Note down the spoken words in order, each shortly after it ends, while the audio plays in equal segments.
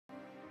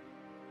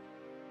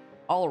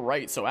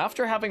Alright, so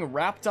after having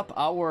wrapped up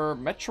our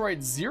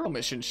Metroid Zero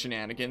mission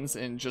shenanigans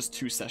in just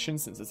 2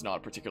 sessions, since it's not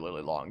a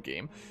particularly long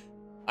game,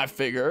 I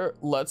figure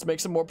let's make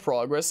some more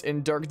progress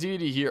in Dark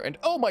Deity here. And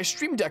oh, my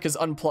stream deck is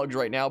unplugged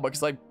right now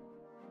because I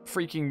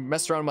freaking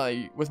messed around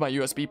with my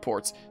USB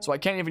ports, so I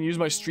can't even use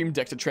my stream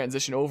deck to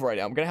transition over right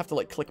now. I'm gonna have to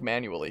like click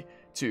manually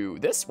to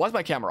this. Why is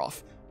my camera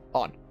off?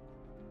 On.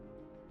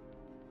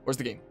 Where's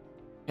the game?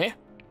 Eh?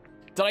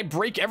 Did I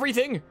break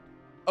everything?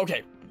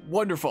 Okay,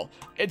 wonderful.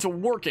 It's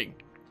working.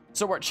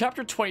 So we're at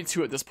chapter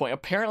 22 at this point.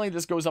 Apparently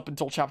this goes up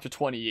until chapter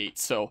 28,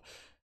 so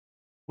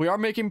we are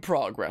making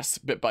progress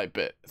bit by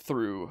bit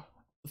through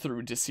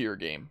this here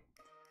game.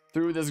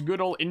 Through this good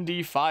old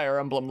indie Fire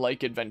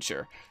Emblem-like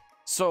adventure.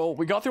 So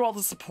we got through all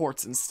the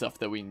supports and stuff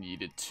that we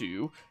needed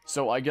to.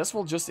 So I guess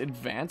we'll just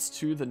advance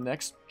to the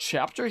next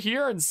chapter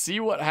here and see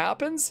what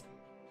happens.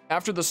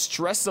 After the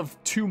stress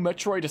of 2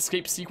 Metroid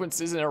escape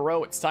sequences in a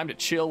row, it's time to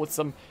chill with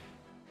some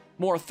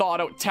more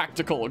thought-out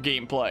tactical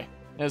gameplay.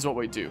 That is what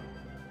we do.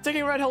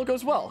 Taking Red Hill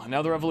goes well.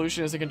 Now the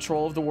Revolution is in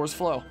control of the war's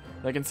flow.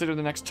 They consider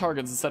the next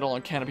targets and settle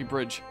on Canopy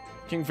Bridge.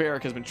 King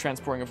Varric has been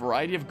transporting a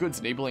variety of goods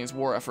enabling his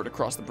war effort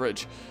across the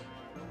bridge.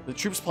 The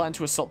troops plan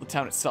to assault the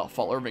town itself,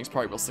 while Irving's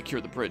party will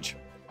secure the bridge.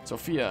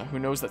 Sophia, who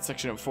knows that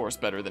section of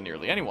forest better than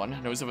nearly anyone,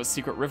 knows of a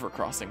secret river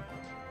crossing.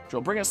 She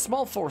will bring a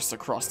small force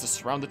across to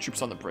surround the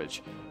troops on the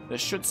bridge.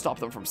 This should stop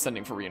them from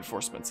sending for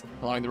reinforcements,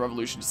 allowing the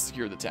Revolution to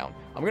secure the town.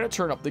 I'm going to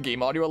turn up the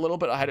game audio a little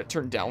bit. I had it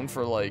turned down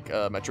for, like,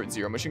 Metroid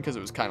Zero mission because it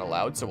was kind of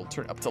loud, so we'll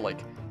turn it up to, like,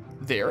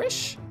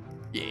 there-ish?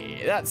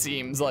 Yeah, that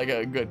seems like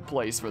a good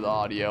place for the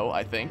audio,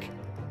 I think.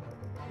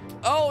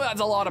 Oh,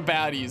 that's a lot of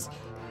baddies.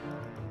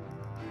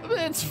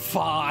 It's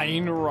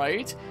fine,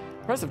 right?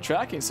 Impressive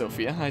tracking,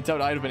 Sophia. I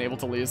doubt I'd have been able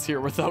to lead us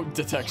here without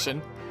detection.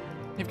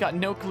 They've got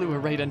no clue we're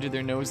right under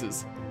their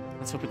noses.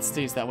 Let's hope it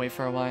stays that way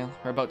for a while.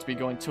 We're about to be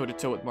going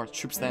toe-to-toe with more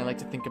troops than I like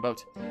to think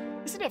about.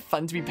 Isn't it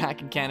fun to be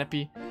packing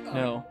Canopy?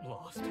 No.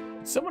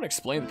 Did someone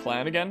explain the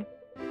plan again?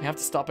 We have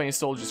to stop any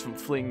soldiers from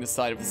fleeing this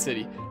side of the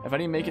city. If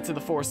any make it to the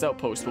forest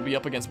outpost, we'll be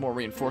up against more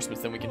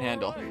reinforcements than we can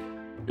handle.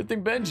 Good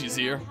thing Benji's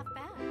here.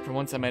 For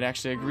once, I might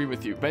actually agree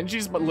with you.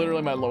 Benji's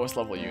literally my lowest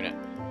level unit.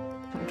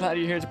 I'm glad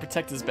you're here to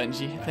protect us,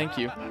 Benji. Thank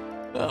you.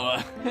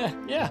 Oh,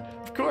 yeah,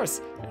 of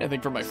course.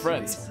 Anything for my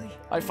friends.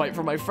 I fight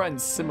for my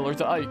friends, similar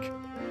to Ike.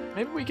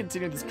 Maybe we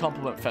continue this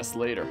compliment fest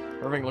later.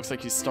 Irving looks like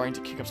he's starting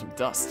to kick up some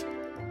dust.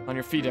 On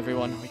your feet,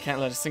 everyone. We can't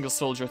let a single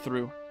soldier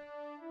through.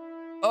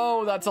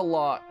 Oh, that's a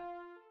lot.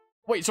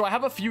 Wait, so I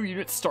have a few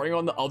units starting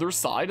on the other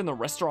side and the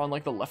rest are on,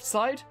 like, the left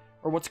side?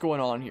 Or what's going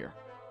on here?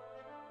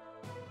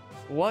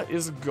 What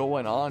is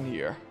going on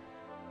here?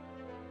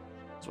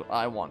 That's what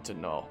I want to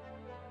know.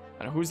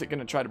 And who's it going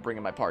to try to bring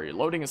in my party?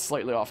 Loading is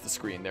slightly off the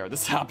screen there.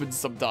 This happens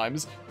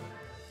sometimes.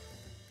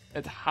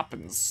 It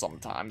happens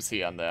sometimes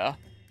here and there.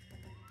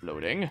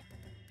 Loading.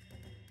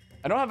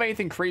 I don't have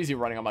anything crazy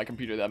running on my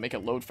computer that make it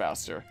load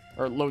faster.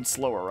 Or load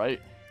slower,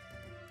 right?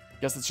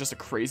 Guess it's just a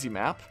crazy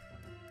map.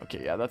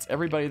 Okay, yeah, that's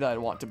everybody that I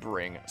want to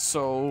bring.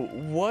 So,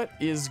 what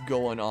is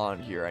going on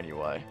here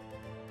anyway?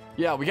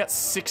 Yeah, we got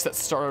 6 that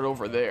started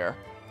over there.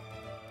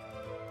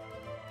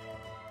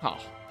 Huh.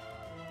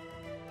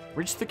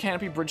 Reach the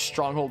Canopy Bridge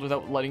stronghold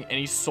without letting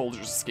any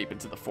soldiers escape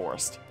into the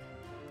forest.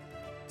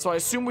 So I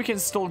assume we can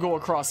still go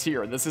across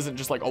here. This isn't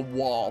just like a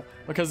wall.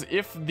 Because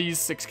if these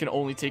 6 can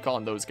only take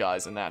on those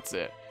guys and that's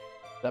it,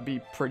 that'd be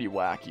pretty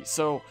wacky.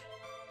 So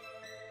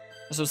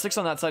 6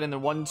 on that side and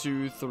then 1,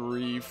 2,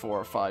 3,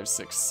 4, 5,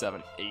 6,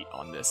 7, 8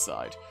 on this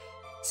side.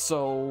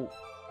 So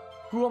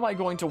who am I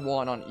going to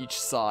want on each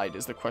side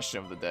is the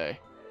question of the day.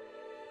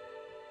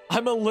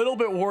 I'm a little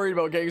bit worried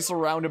about getting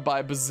surrounded by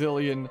a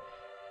bazillion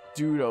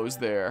dudos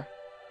there.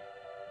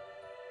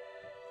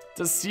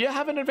 Does Sia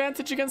have an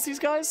advantage against these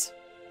guys?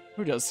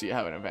 Who does Sia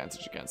have an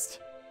advantage against?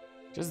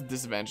 She has a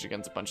disadvantage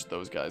against a bunch of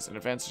those guys. An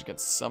advantage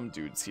against some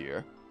dudes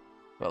here.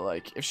 But,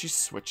 like, if she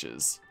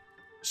switches...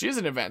 She has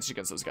an advantage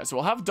against those guys. So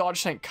we'll have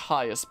Dodge Tank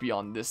Caius be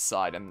on this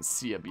side and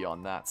Sia be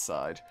on that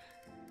side.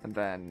 And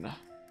then...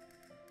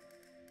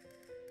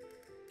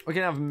 we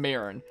can have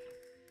Marin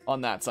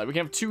on that side. We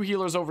can have 2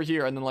 healers over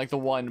here and then, like, the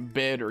 1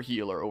 better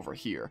healer over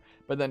here.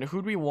 But then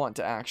who do we want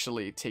to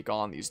actually take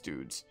on these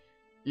dudes?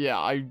 Yeah,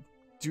 I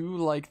do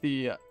like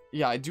the...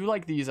 yeah, I do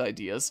like these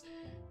ideas.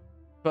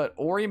 But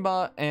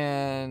Orima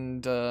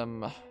and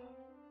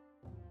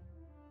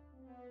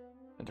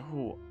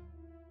who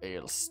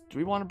else? Do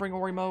we want to bring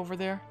Orima over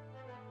there?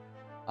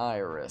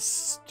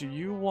 Iris. Do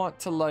you want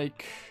to,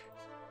 like...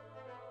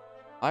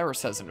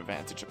 Iris has an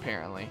advantage,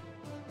 apparently.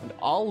 And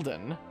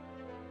Alden.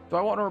 Do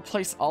I want to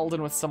replace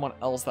Alden with someone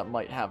else that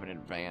might have an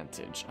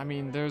advantage? I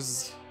mean,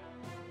 there's...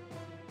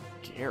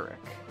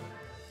 Garrick.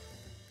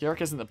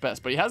 Garrick isn't the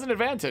best, but he has an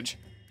advantage.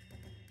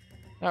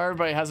 Now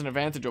everybody has an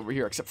advantage over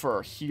here, except for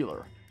our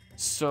healer.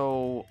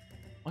 So,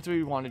 what do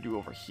we want to do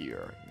over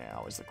here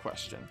now is the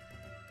question.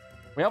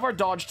 We have our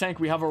dodge tank,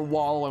 we have our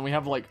wall, and we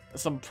have, like,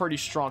 some pretty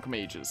strong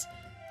mages.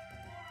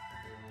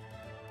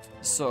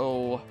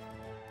 So,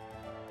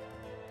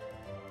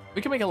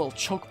 we can make a little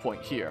choke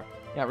point here.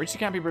 Yeah, reach the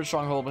Canopy Bridge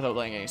stronghold without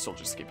letting any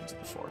soldiers escape into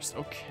the forest.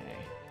 Okay.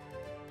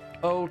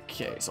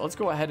 Okay, so let's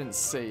go ahead and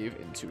save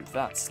into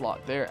that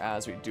slot there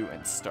as we do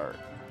and start.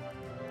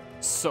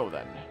 So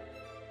then,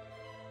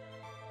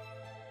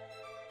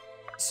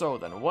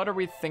 what are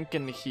we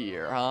thinking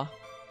here, huh?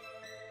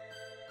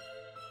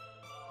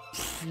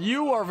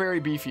 You are very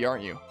beefy,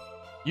 aren't you?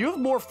 You have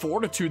more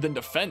fortitude than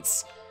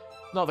defense.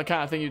 Not the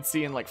kind of thing you'd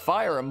see in like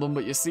Fire Emblem,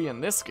 but you see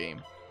in this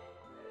game.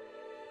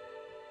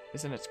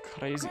 Isn't it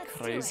crazy,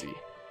 crazy?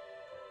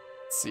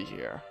 Let's see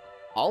here.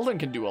 Alden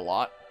can do a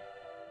lot.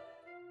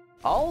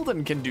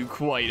 Alden can do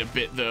quite a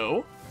bit,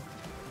 though.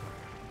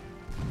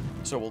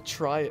 So we'll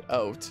try it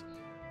out.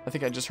 I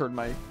think I just heard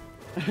my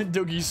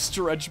Dougie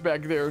stretch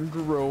back there and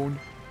groan.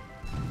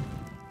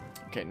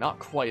 Okay, not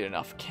quite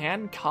enough.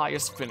 Can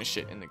Caius finish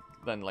it in the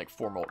then like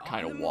form a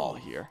kind of wall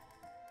here?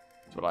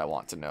 That's what I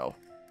want to know.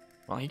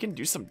 Well, he can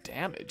do some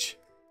damage.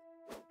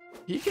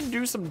 He can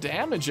do some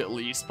damage at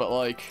least, but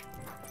like...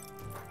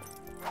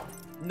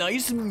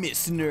 Nice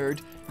miss,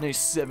 nerd.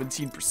 Nice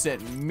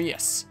 17%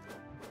 miss.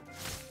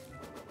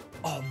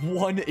 Oh,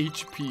 1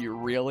 HP,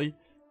 really?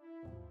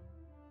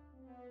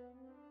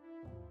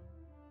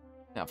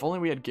 Now, if only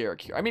we had Garrick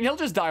here. I mean, he'll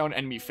just die on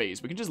enemy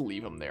phase. We can just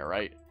leave him there,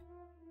 right?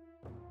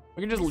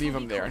 We can just leave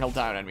him there and he'll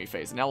die on enemy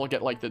phase. And now we'll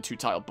get like the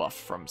 2-tile buff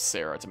from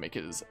Sarah to make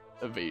his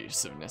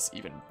evasiveness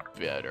even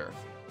better.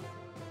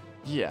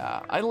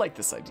 Yeah, I like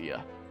this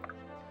idea.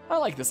 I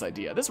like this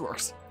idea. This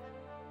works.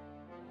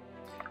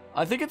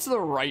 I think it's the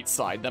right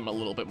side that I'm a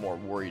little bit more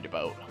worried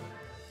about.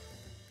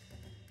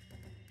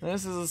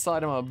 This is the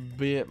side I'm a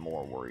bit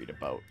more worried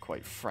about,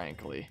 quite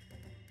frankly.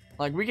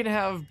 Like, we can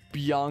have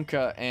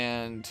Bianca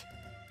and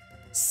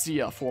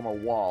Sia form a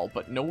wall,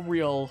 but no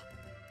real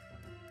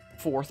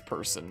fourth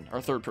person,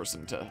 or third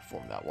person to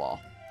form that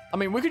wall. I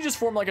mean, we could just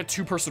form like a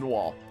 2-person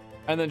wall,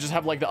 and then just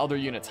have like the other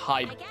units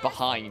hide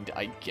behind,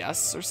 I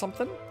guess, or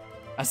something?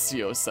 As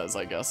CO says,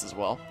 I guess, as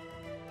well.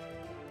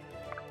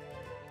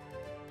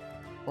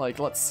 Like,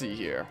 let's see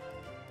here.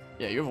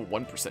 Yeah, you have a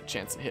 1%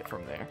 chance to hit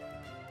from there.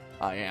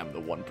 I am the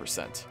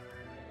 1%.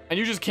 And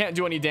you just can't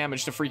do any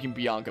damage to freaking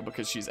Bianca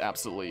because she's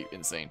absolutely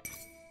insane.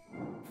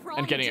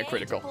 And getting a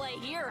critical.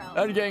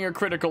 And getting a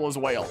critical as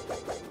well.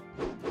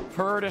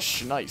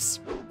 Purdish,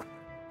 nice.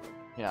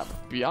 Yeah,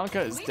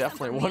 Bianca is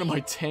definitely one of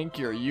my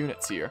tankier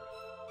units here.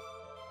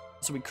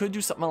 So we could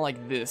do something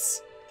like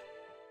this.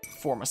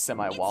 Form a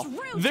semi-wall.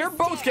 They're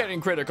both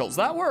getting criticals.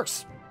 That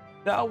works.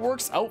 That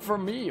works out for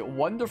me.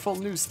 Wonderful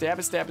news. Stab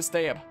it, stab it,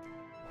 stab.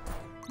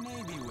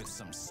 Maybe with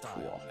some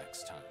style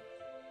next time.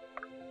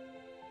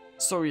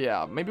 So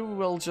yeah, maybe we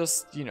will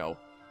just, you know,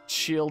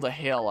 chill the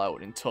hell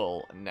out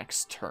until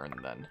next turn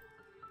then.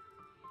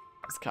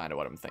 That's kind of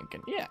what I'm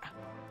thinking. Yeah.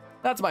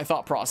 That's my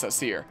thought process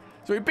here.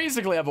 So we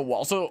basically have a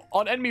wall. So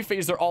on enemy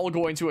phase, they're all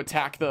going to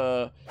attack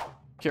the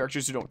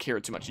characters who don't care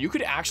too much. You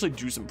could actually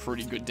do some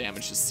pretty good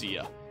damage to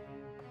Sia.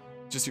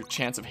 Just your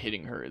chance of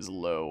hitting her is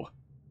low.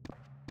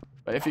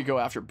 But if you go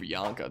after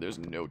Bianca, there's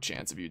no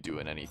chance of you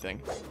doing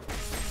anything.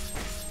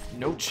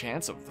 No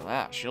chance of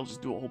that. She'll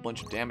just do a whole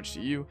bunch of damage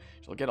to you.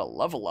 She'll get a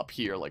level up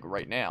here, like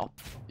right now.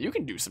 You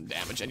can do some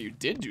damage, and you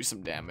did do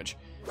some damage.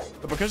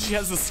 But because she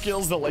has the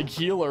skills that, like,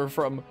 heal her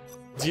from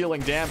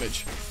dealing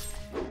damage,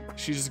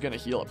 she's just gonna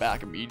heal it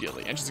back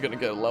immediately. And she's gonna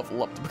get a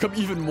level up to become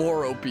even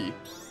more OP.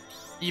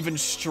 Even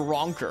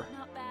stronger.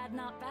 Not bad,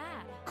 not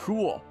bad.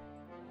 Cool.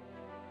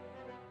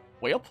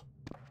 Well.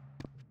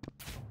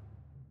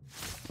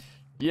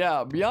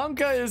 Yeah,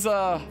 Bianca is,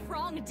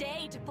 Wrong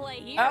day to play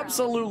hero.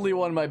 absolutely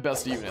one of my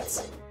best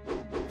units.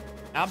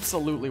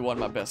 Absolutely one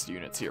of my best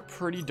units here.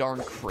 Pretty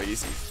darn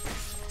crazy.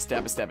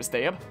 Stab, stab,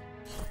 stab.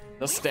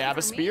 The stab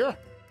a spear.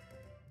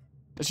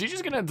 Is she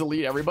just gonna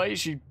delete everybody?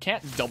 She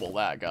can't double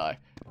that guy.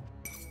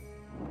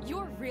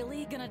 You're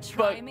really gonna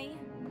try me?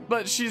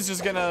 But she's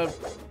just gonna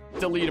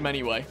delete him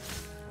anyway.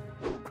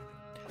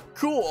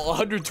 Cool,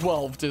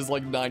 112 to his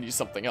like 90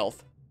 something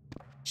health.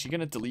 Is she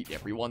gonna delete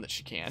everyone that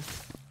she can?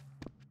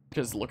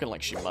 Because looking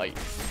like she might.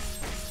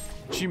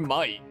 She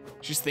might.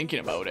 She's thinking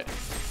about it.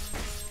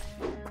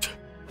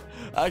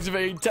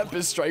 Activating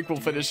Tempest Strike will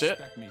finish it.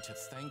 Expect me to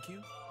thank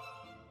you?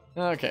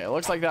 Okay,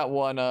 looks like that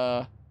one,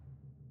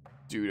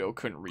 Dudo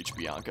couldn't reach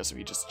Bianca, so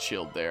he just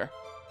chilled there.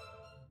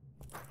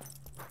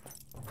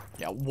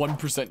 Yeah,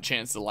 1%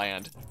 chance to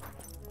land.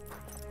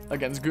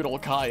 Against good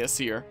old Caius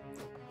here.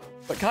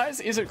 But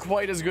Caius isn't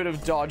quite as good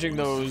of dodging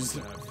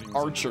those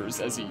archers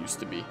as he used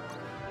to be.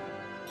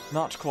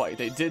 Not quite.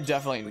 They did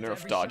definitely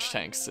nerf dodge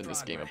tanks in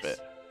this game a bit.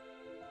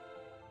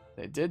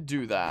 They did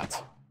do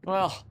that.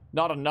 Well,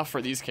 not enough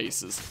for these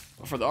cases.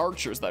 But for the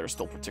archers that are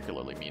still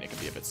particularly mean, it can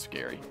be a bit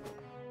scary.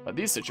 But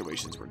these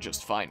situations we're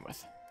just fine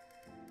with.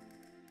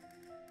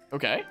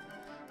 Okay.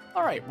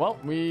 Alright, well,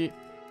 we...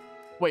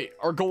 Wait,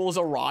 our goals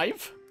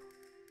arrive?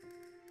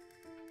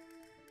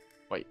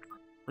 Wait,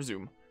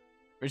 resume.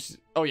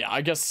 Oh yeah,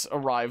 I guess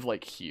arrive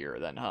like here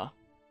then, huh?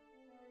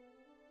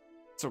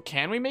 So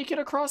can we make it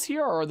across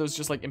here, or are those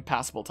just like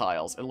impassable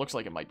tiles? It looks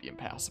like it might be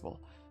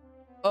impassable.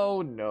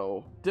 Oh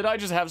no. Did I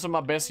just have some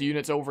of my best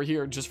units over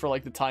here just for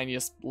like the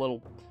tiniest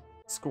little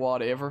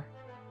squad ever?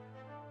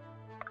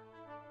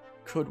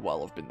 Could well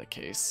have been the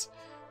case.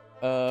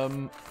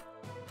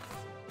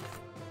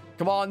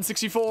 Come on,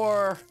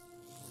 64.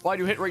 Why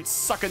do hit rates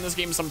suck in this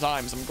game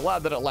sometimes? I'm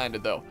glad that it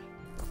landed, though.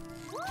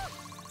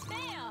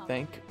 Bam.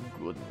 Thank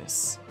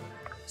goodness.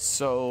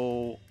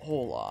 So,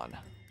 hold on.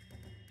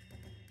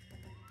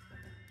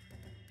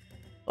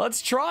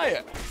 Let's try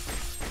it.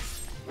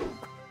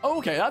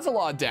 Okay, that's a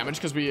lot of damage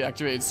because we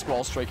activated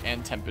Squall Strike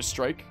and Tempest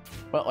Strike.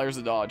 Well, there's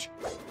a dodge.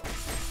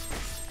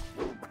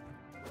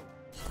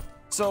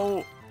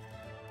 So,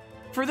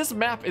 for this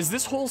map, is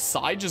this whole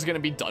side just going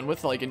to be done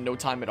with, like, in no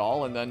time at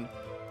all? And then,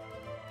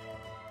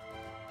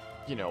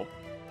 you know,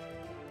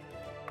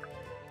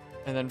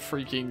 and then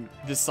freaking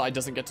this side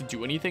doesn't get to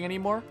do anything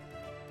anymore?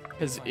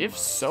 Because if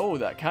so,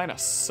 that kind of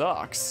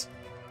sucks.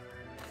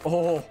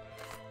 Oh,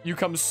 you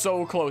come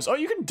so close. Oh,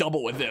 you can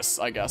double with this,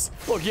 I guess.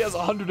 Look, he has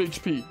 100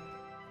 HP.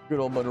 Good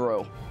old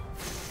Monroe.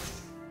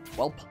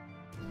 Welp.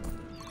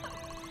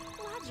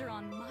 Glad you're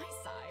on my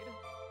side.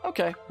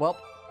 Okay, well.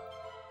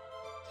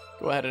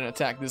 Go ahead and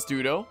attack this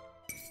dudo.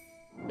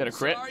 Get a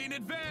crit. Sorry in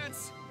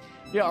advance.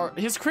 Yeah,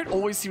 his crit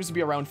always seems to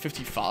be around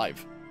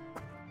 55.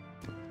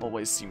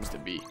 Always seems to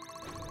be.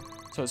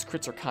 So his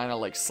crits are kind of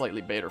like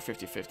slightly better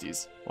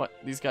 50-50s. What?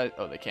 These guys...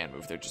 Oh, they can't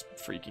move. They're just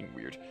freaking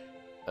weird.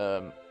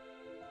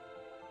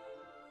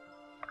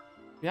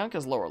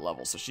 Bianca's lower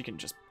level, so she can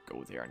just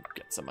go there and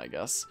get some, I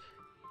guess.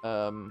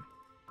 Yeah,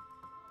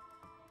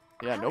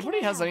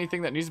 nobody has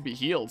anything that needs to be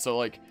healed, so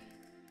like...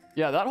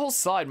 Yeah, that whole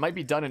side might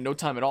be done in no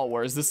time at all,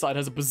 whereas this side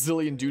has a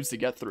bazillion dudes to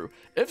get through.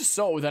 If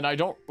so, then I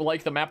don't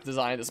like the map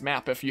design of this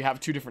map if you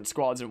have two different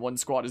squads and one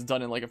squad is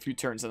done in like a few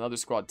turns and another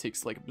squad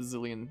takes like a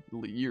bazillion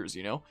years,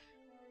 you know?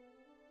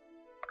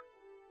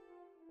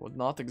 Would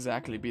not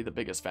exactly be the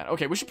biggest fan.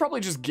 Okay, we should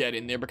probably just get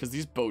in there because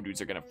these bow dudes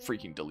are gonna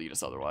freaking delete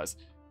us otherwise,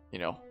 you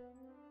know?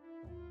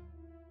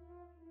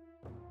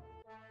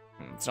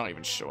 It's not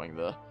even showing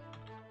the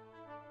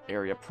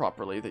area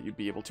properly that you'd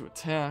be able to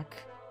attack.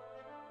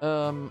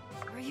 Are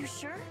you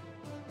sure?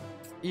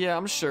 Yeah,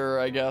 I'm sure,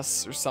 I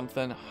guess, or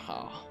something.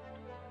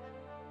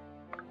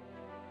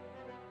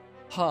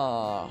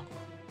 Huh.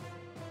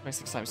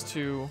 26 times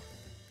 2.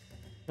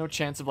 No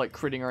chance of, like,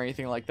 critting or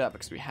anything like that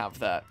because we have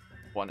that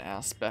one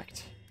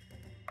aspect.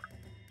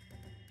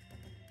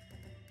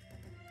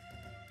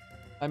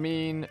 I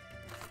mean...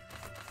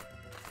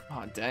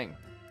 Oh, dang.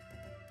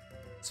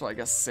 So I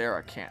guess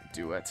Sarah can't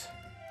do it.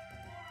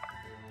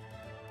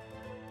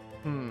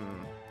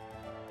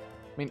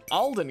 I mean,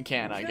 Alden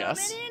can, I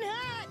guess.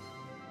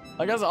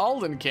 I guess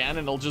Alden can,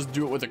 and he'll just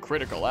do it with a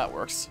critical. That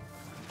works.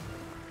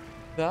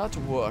 That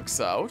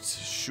works out.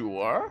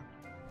 Sure.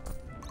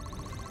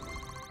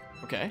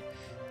 Okay.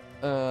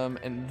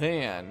 And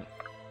then...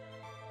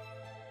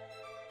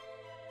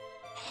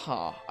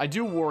 Huh. I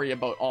do worry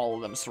about all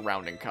of them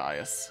surrounding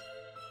Caius.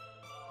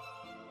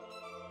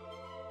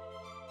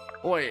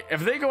 Wait, if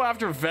they go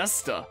after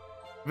Vesta,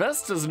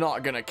 Vesta's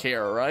not gonna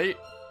care, right?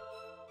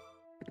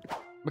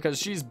 Because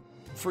she's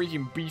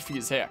freaking beefy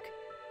as heck.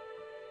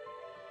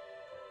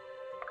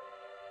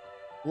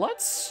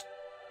 Let's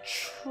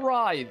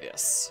try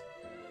this.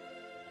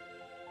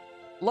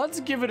 Let's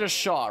give it a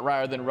shot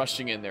rather than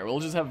rushing in there. We'll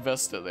just have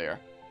Vesta there.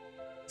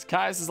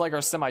 Caius is like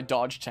our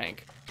semi-dodge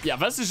tank. Yeah,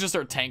 Vesta's just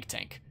our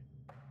tank.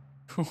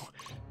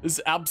 This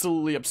is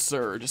absolutely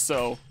absurd,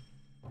 so...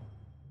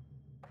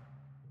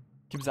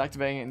 Keeps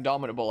activating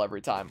Indomitable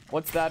every time.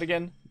 What's that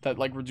again? That,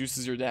 like,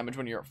 reduces your damage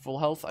when you're at full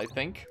health, I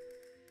think.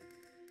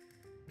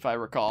 If I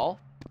recall.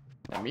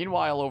 And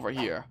meanwhile, over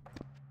here.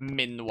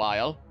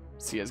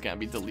 Sia's gonna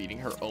be deleting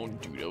her own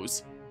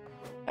dudos.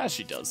 As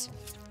she does.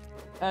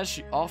 As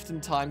she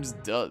oftentimes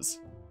does.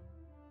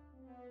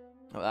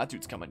 Oh, that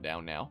dude's coming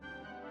down now.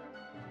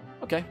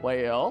 Okay,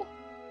 well...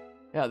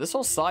 Yeah, this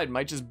whole side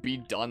might just be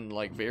done,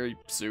 like, very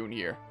soon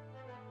here.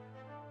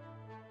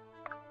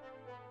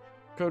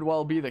 Could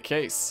well be the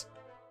case.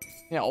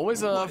 Yeah,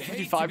 always a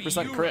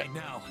 55% crit. Right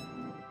now.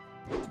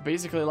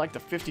 Basically like the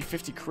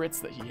 50-50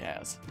 crits that he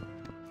has.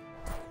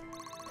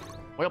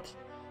 Well,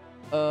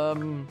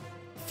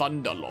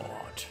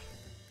 Thunderlord.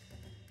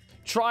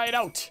 Try it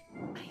out.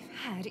 I've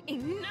had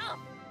enough.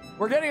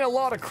 We're getting a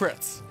lot of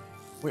crits.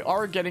 We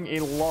are getting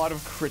a lot of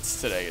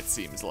crits today, it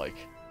seems like.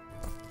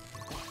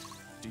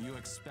 Do you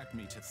expect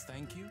me to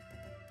thank you?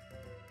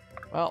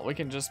 Well, we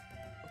can just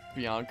put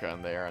Bianca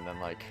in there and then,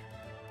 like...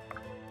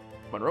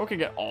 Monroe can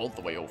get all the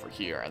way over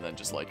here and then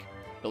just, like,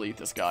 delete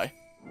this guy.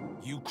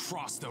 You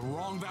crossed the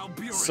wrong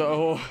Valkyrie.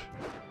 So...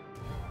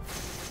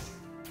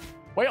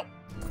 Well...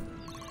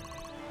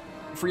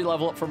 Free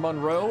level up for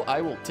Monroe.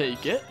 I will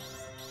take it.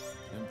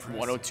 Impressive.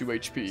 102 Is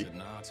HP. it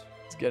not?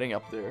 It's getting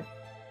up there.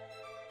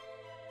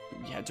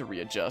 We had to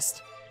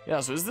readjust. Yeah,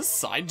 so is this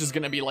side just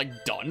gonna be,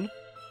 like, done?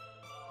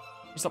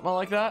 Or something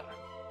like that?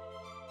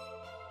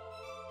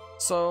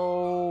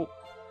 So...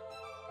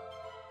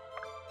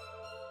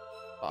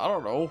 I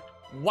don't know.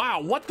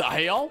 Wow, what the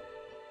hell?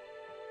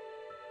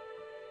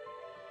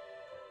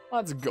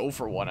 Let's go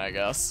for one, I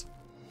guess.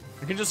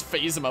 We can just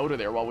phase him out of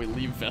there while we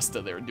leave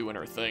Vesta there doing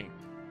her thing.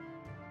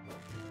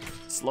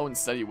 Slow and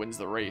steady wins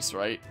the race,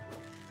 right?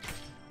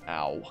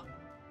 Ow.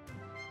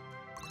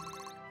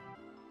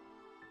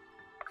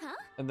 Huh?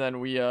 And then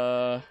we,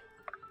 This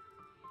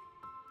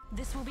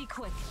will be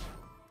quick.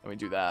 let me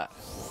do that.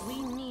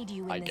 We need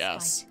you in I this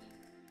guess.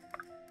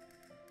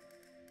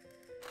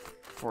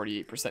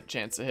 48%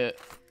 chance to hit.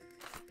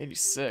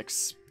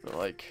 86, but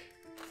like...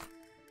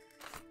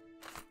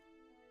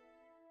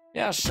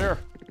 Yeah, sure.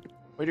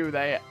 We do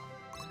that.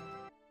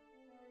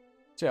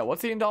 So yeah,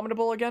 what's the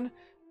Indomitable again?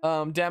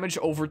 Damage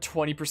over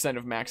 20%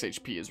 of max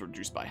HP is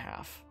reduced by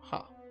half.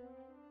 Huh.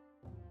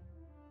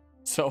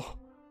 So...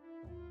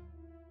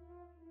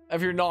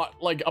 if you're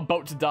not, like,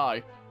 about to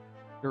die,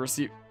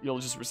 you'll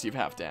just receive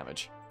half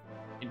damage.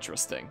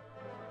 Interesting.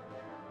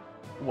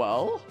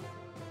 Well...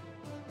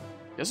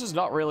 guess there's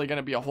not really going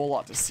to be a whole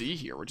lot to see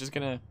here. We're just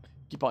going to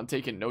keep on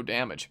taking no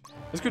damage.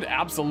 This could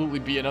absolutely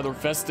be another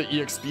Vesta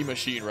EXP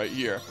machine right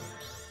here.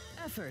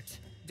 Effort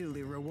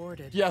duly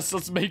rewarded. Yes,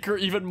 let's make her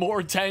even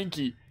more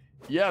tanky.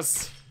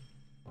 Yes.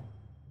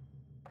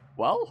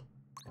 Well,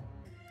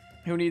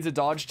 who needs a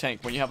dodge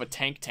tank when you have a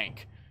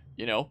tank,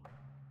 you know?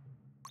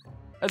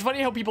 It's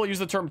funny how people use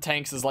the term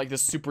tanks as like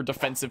this super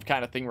defensive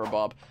kind of thing,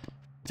 Rabob.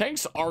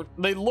 Tanks aren't,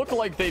 they look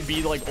like they'd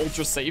be like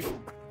ultra safe.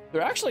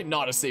 They're actually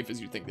not as safe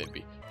as you think they'd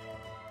be.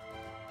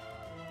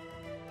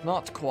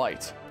 Not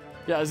quite.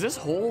 Yeah, is this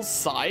whole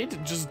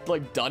side just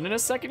like done in a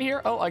second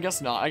here? Oh, I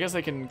guess not. I guess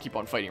they can keep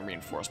on fighting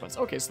reinforcements.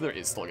 Okay, so there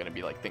is still gonna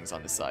be like things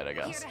on this side, I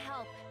Here guess. to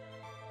help.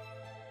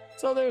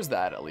 So there's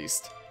that at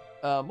least.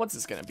 What's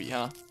this gonna be,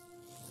 huh?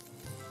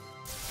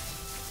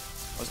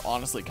 I was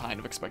honestly kind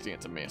of expecting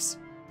it to miss.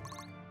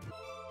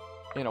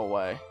 In a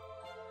way.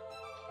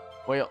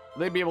 Well,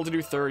 they'd be able to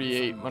do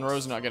 38.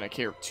 Monroe's not gonna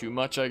care too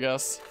much, I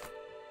guess.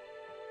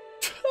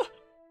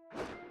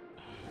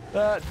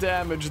 That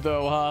damage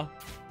though, huh?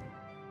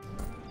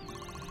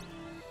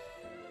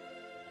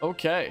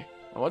 Okay.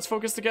 Now what's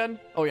focused again?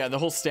 Oh yeah, the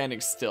whole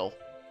standing still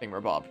thing,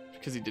 Bob,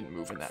 because he didn't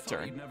move in that Thought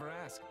turn. you'd never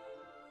ask.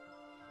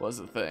 Was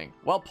the thing.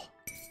 Welp.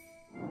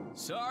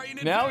 Sorry in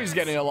Now he's advance.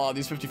 getting a lot of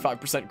these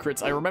 55%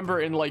 crits. I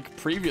remember in like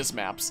previous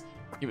maps,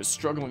 he was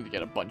struggling to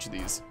get a bunch of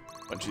these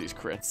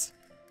crits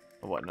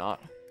and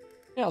whatnot.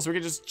 Yeah, so we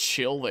could just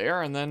chill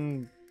there and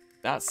then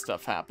that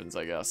stuff happens,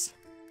 I guess.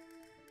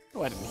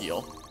 Go ahead and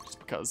heal, just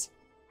because.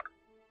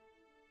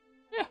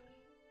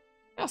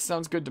 Yeah,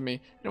 sounds good to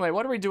me. Anyway,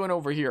 what are we doing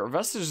over here?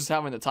 Vesta's just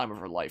having the time of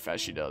her life, as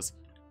she does.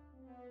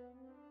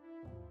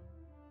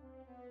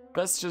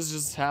 Vesta's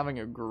just having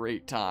a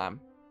great time.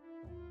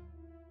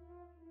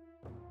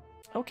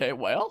 Okay,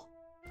 well.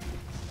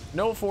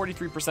 No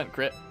 43%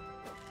 crit.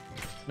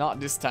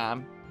 Not this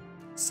time.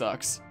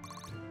 Sucks.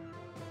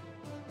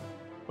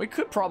 We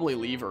could probably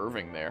leave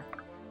Irving there.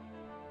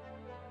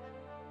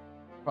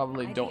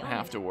 Probably don't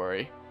have to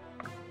worry.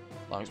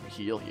 As long as we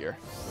heal here.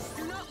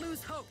 Do not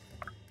lose hope.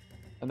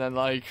 And then,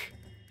 like,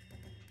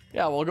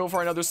 yeah, we'll go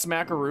for another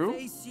smackaroo.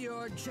 Face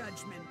your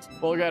judgment.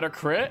 We'll get a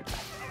crit.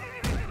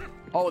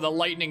 Oh, the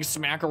lightning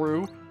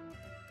smackaroo.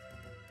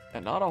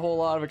 And not a whole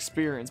lot of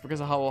experience because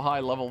of how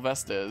high level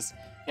Vesta is.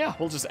 Yeah,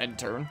 we'll just end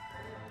turn.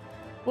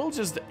 We'll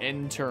just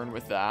end turn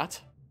with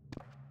that.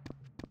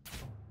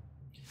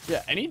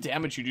 Yeah, any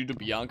damage you do to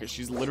Bianca,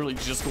 she's literally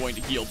just going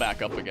to heal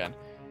back up again.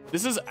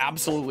 This is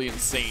absolutely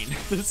insane.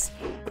 This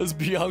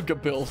Bianca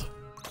build.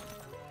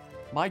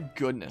 My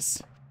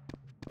goodness.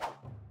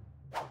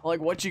 Like,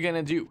 what you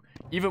gonna do?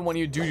 Even when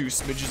you do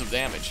smidges of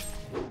damage,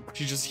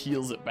 she just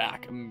heals it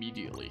back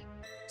immediately.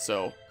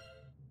 So,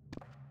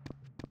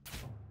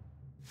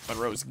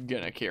 Monroe's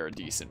gonna care a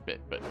decent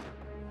bit, but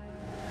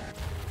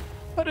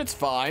it's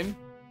fine.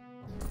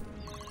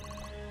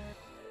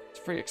 It's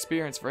free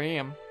experience for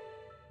him.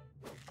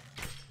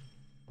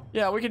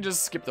 Yeah, we can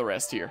just skip the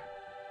rest here.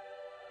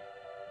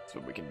 That's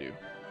what we can do.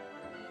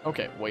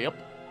 Okay, way up.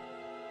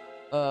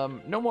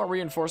 No more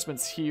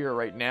reinforcements here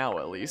right now,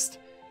 at least.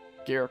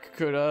 Garrick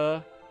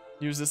could,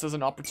 use this as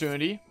an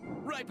opportunity.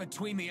 Right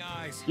between the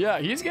eyes. Yeah,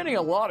 he's getting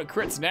a lot of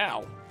crits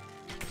now.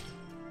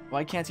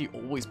 Why can't he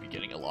always be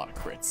getting a lot of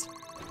crits?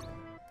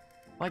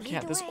 Why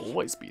can't this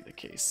always be the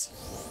case?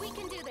 We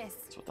can do this.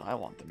 That's what I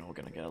want to know. We're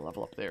gonna get a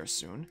level up there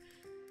soon.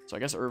 So I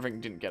guess Irving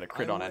didn't get a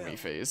crit on enemy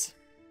phase,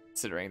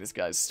 considering this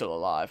guy's still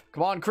alive.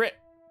 Come on, crit!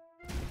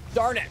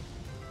 Darn it!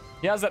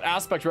 He has that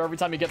aspect where every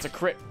time he gets a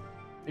crit,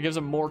 it gives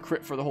him more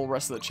crit for the whole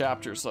rest of the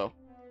chapter, so...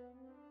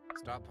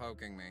 Stop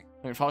poking me.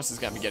 I mean, Faust is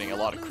gonna be getting a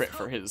lot of crit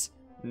for his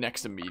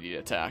next immediate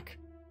attack.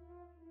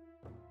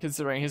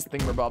 Considering his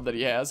thingamabob that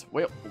he has.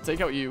 Well, we'll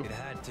take out you. It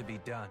had to be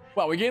done.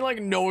 Wow, we gain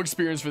like no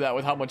experience for that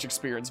with how much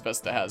experience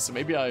Vesta has, so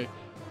maybe I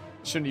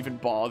shouldn't even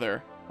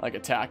bother like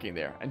attacking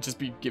there and just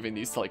be giving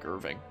these to like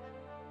Irving.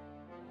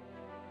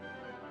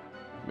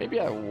 Maybe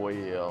I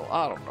will.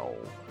 I don't know.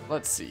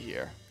 Let's see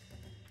here.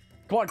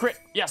 Come on, crit.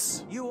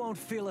 Yes. You won't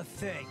feel a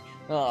thing.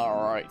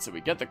 Alright, so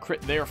we get the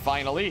crit there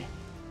finally.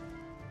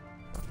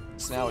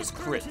 So now his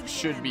crit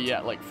should be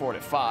at like 4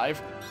 to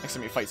 5. Next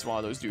time he fights one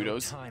of those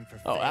dudos. Time for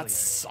Oh, that failure.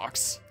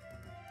 sucks.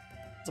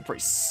 That's a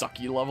pretty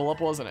sucky level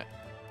up, wasn't it?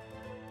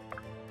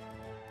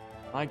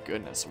 My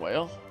goodness,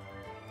 well.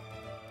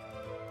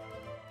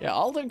 Yeah,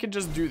 Alden can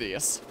just do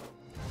this.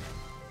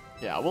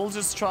 Yeah, we'll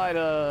just try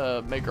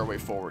to make our way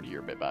forward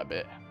here bit by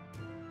bit.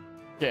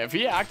 Okay, if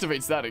he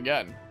activates that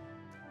again,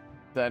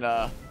 then,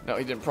 no,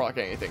 he didn't proc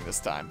anything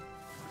this time.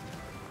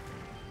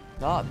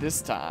 Not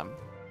this time.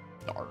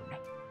 Darn.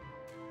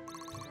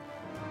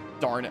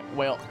 Darn it.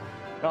 Well,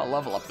 got a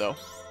level up, though.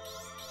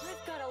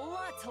 I've got a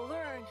lot to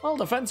learn. Well,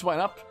 defense went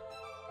up.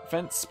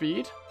 Defense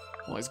speed.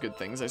 Always good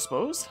things, I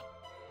suppose.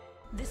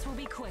 This will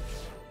be quick.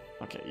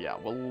 Okay, yeah,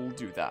 we'll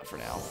do that for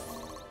now.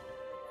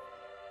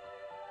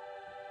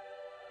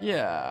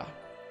 Yeah.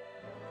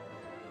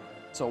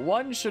 So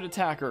one should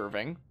attack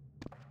Irving.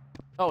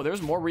 Oh,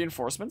 there's more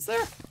reinforcements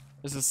there?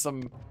 This is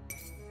some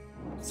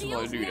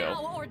similar Deals Dudo.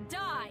 now or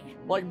die.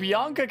 Like,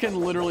 Bianca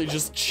can literally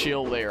just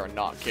chill there and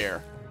not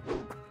care,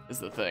 is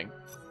the thing.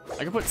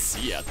 I could put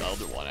Sia at the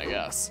other one, I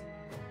guess.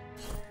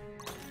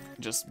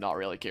 Just not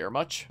really care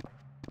much.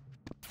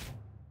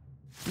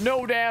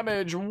 No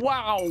damage,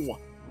 wow!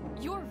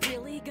 You're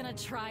really gonna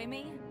try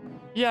me?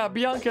 Yeah,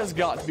 Bianca's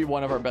got to be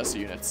one of our best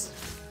units.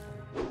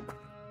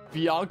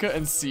 Bianca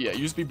and Sia. It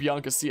used to be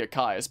Bianca, Sia,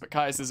 Caius, but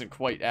Caius isn't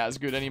quite as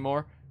good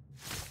anymore.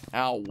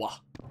 Ow.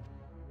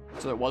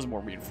 So there was more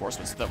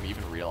reinforcements without me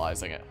even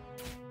realizing it.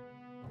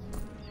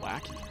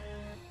 Wacky.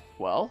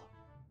 Well.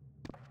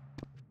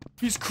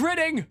 He's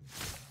critting!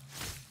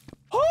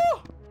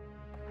 Oh!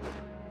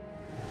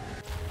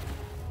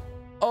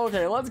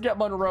 Okay, let's get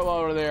Monroe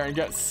out of there and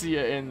get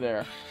Sia in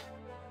there.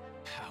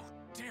 How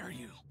dare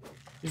you?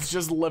 He's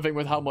just living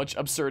with how much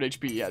absurd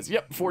HP he has.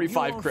 Yep,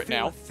 45 crit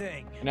now.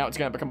 Thing. And now it's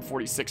gonna become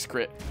 46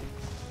 crit.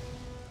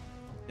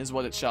 Is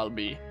what it shall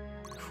be.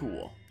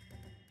 Cool.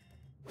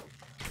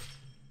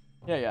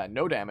 Yeah,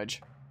 no damage.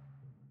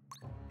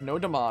 No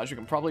damage. We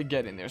can probably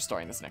get in there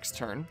starting this next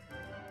turn.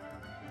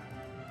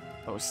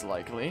 Most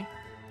likely.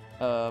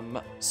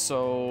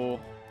 So...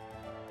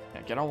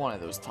 yeah, get on one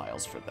of those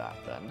tiles for that,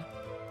 then.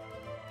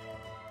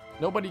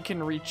 Nobody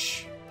can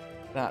reach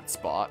that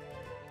spot.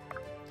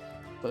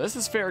 So this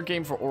is fair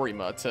game for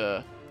Orima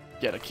to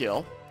get a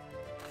kill.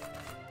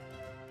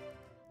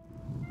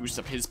 Boost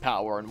up his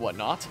power and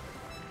whatnot.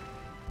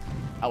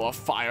 Our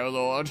Fire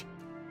Lord.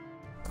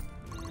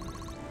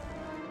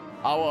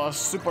 Our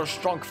super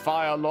strong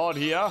Fire Lord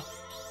here.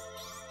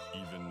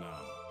 Even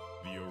now,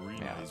 the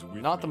arena is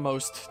with Not the me.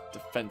 most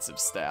defensive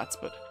stats,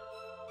 but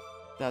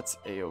that's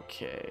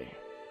a-okay.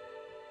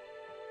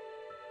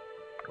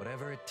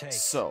 Whatever it takes.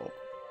 So,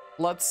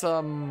 let's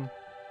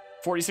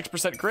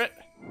 46% crit.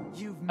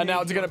 You've And now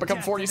made it's gonna your become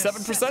death a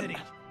 47%. necessity.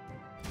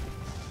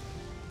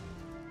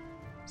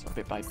 So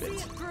bit by See bit. it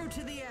through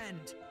to the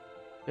end.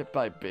 Bit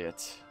by bit.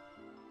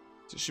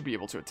 So you should be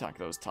able to attack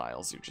those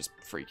tiles. You're just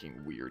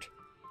freaking weird.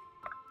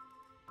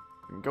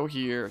 You can go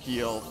here,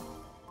 heal.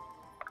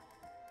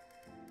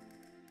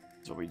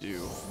 That's what we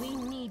do. We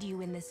need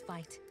you in this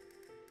fight.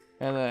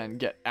 And then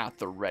get at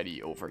the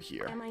ready over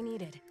here. Am I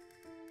needed?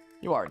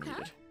 You are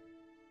needed.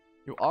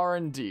 You are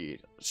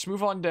indeed. Just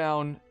move on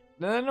down.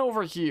 And then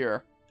over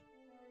here,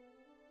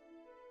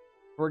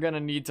 we're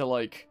gonna need to,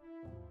 like...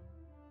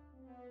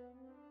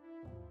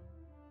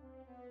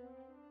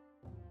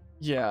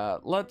 yeah,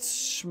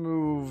 let's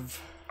move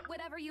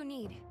Whatever you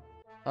need.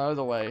 out of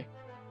the way.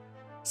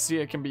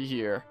 Sia can be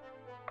here.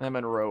 And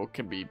Monroe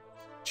can be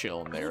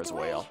chilling there as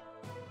well.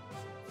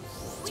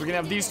 So we're gonna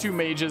have these two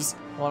mages,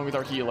 along with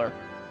our healer,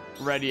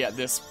 ready at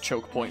this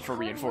choke point for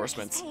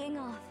reinforcements. Paying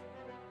off.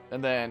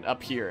 And then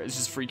up here is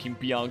just freaking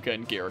Bianca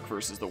and Garrick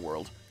versus the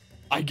world.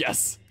 I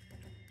guess.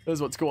 This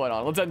is what's going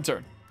on. Let's end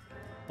turn.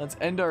 Let's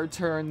end our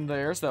turn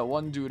there. So that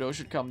one Dudo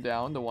should come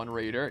down. The one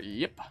Raider.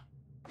 Yep.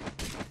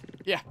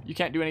 Yeah, you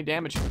can't do any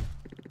damage.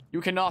 You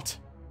cannot.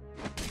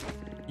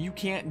 You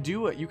can't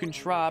do it. You can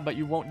try, but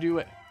you won't do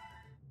it.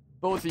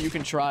 Both of you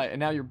can try, and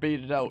now you're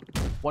baited out.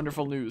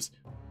 Wonderful news.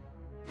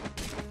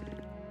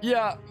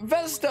 Yeah,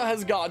 Vesta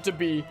has got to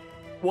be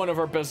one of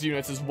our best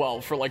units as well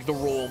for, like, the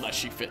role that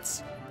she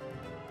fits.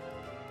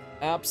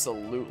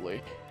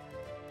 Absolutely.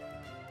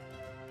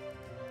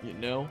 You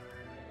know?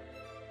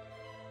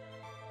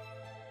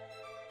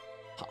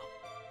 Huh.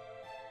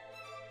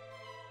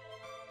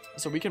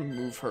 So we can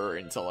move her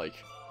into, like,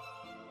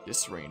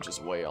 this range as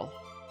well.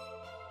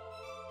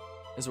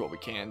 Is what we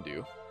can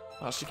do.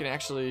 She can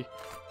actually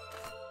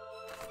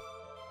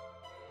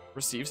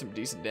receive some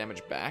decent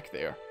damage back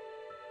there.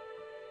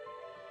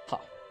 Huh.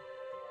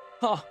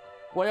 Huh.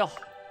 Well,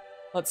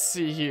 let's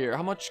see here.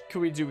 How much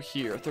could we do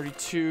here?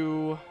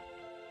 32...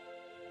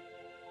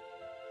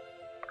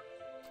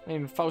 I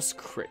mean, Faust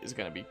crit is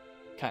gonna be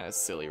kind of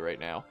silly right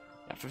now.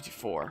 Yeah,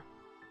 54.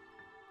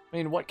 I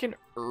mean, what can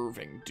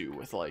Irving do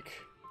with, like...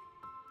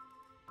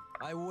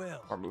 I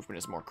will. our movement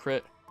is more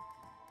crit.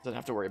 Doesn't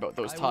have to worry about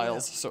those I tiles.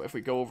 will. So if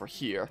we go over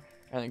here,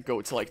 and then go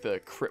to, like, the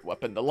crit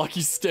weapon, the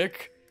lucky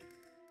stick.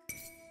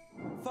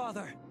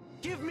 Father,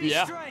 give me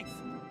Yeah. strength.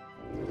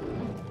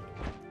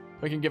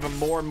 We can give him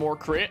more and more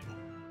crit.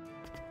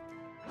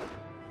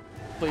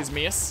 Please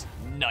miss.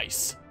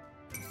 Nice.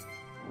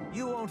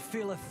 You won't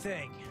feel a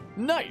thing.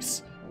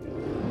 Nice.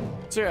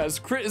 So yeah, his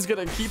crit is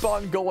gonna keep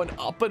on going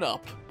up and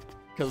up.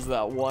 Because of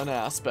that one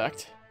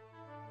aspect.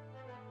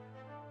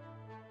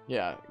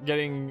 Yeah,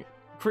 getting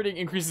Critting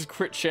increases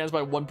crit chance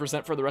by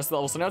 1% for the rest of the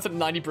level. So now it's at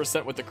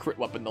 90% with the crit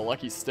weapon, the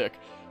lucky stick.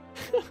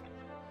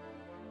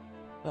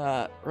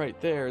 That right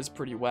there is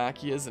pretty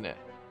wacky, isn't it?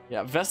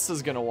 Yeah,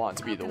 Vesta's gonna want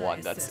to be the one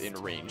that's in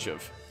range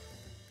of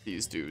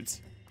these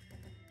dudes.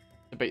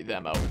 Debate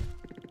them out.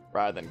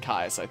 Rather than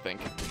Caius, I think.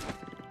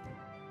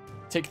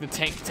 Take the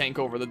tank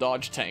over the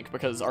dodge tank,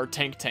 because our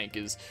tank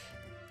is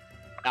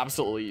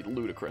absolutely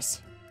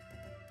ludicrous.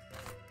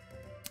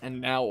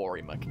 And now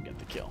Orima can get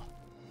the kill.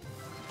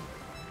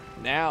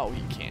 Now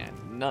he can.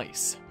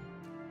 Nice.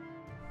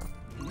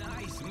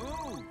 Nice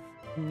move.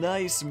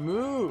 Nice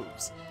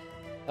moves.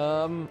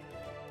 So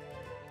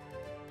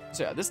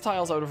yeah, this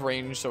tile's out of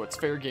range, so it's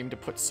fair game to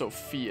put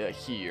Sophia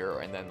here,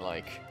 and then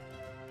like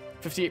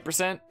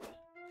 58%.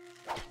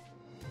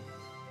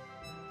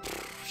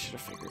 Should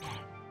have figured.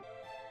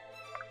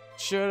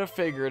 Should have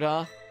figured,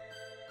 huh?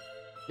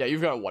 Yeah,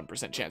 you've got a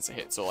 1% chance to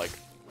hit, so like,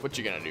 what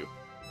you gonna do?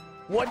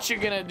 What you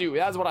gonna do?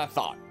 That's what I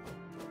thought.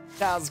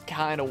 That's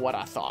kind of what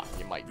I thought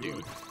you might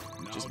do.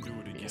 Now Just do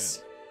it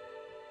miss.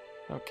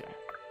 Okay.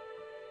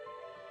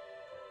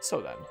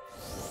 So then,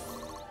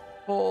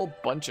 whole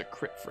bunch of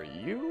crit for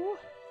you.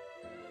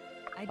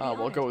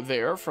 We'll go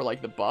there for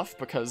like the buff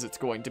because it's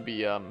going to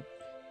be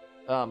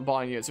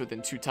bond units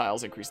within 2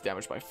 tiles increase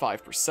damage by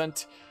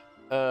 5%.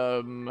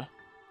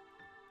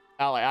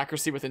 Ally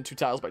accuracy within 2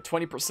 tiles by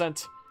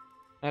 20%,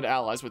 and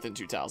allies within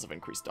 2 tiles of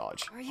increased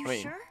dodge. Are you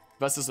sure?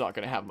 Vesta's not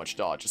going to have much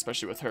dodge,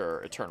 especially with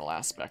her eternal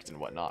aspect and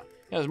whatnot.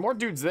 Yeah, there's more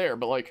dudes there,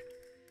 but like,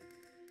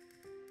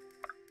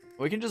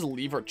 we can just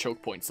leave our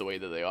choke points the way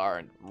that they are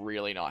and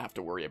really not have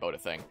to worry about a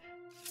thing.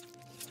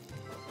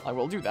 I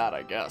will do that,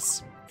 I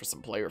guess, for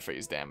some player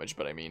phase damage,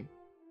 but I mean,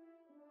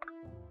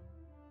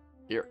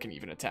 here, can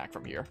even attack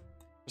from here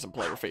for some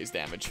player phase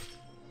damage.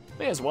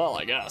 May as well,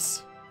 I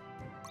guess.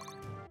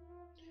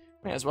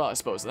 May as well, I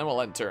suppose, and then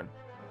we'll end turn.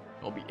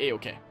 We'll be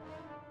A-okay.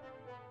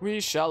 We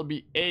shall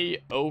be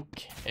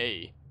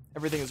A-okay.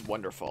 Everything is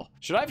wonderful.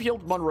 Should I have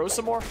healed Monroe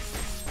some more?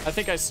 I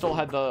think I still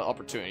had the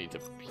opportunity to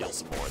heal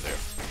some more there.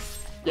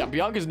 Yeah,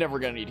 Bianca's never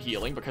gonna need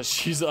healing because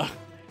she's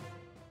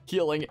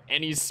healing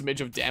any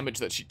smidge of damage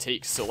that she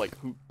takes, so like,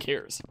 who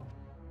cares?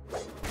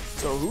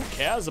 So who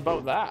cares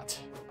about that?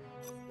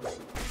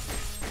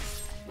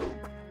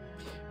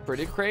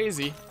 Pretty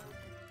crazy.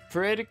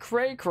 Pretty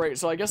cray-cray.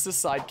 So I guess this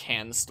side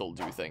can still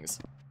do things.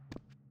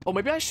 Oh,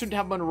 maybe I shouldn't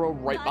have Monroe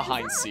right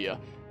behind Sia,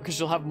 because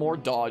she'll have more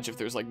dodge if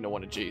there's like no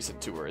one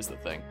adjacent to her is the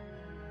thing.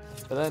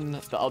 And then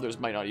the others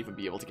might not even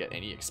be able to get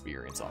any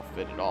experience off of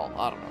it at all.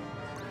 I don't know.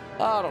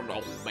 I don't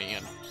know,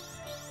 man.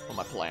 What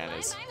my plan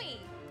is.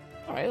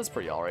 Alright, that's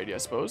pretty alright, I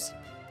suppose.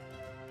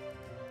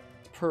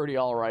 Pretty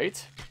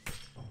alright.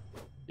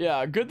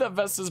 Yeah, good that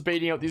Vesta's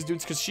baiting out these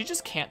dudes, because she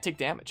just can't take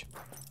damage.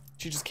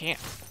 She just can't.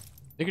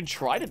 You can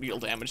try to deal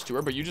damage to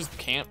her, but you just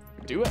can't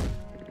do it.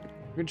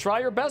 You can try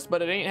your best,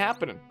 but it ain't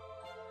happening.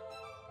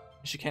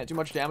 She can't do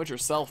much damage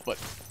herself, but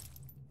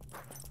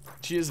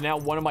she is now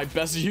one of my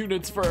best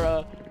units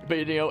for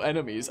baiting out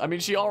enemies. I mean,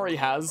 she already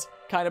has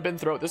kind of been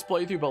throughout this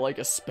playthrough, but like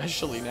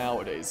especially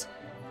nowadays,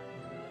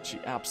 she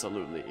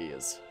absolutely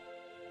is.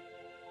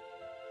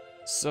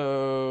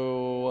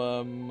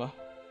 So,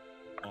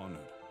 Honored.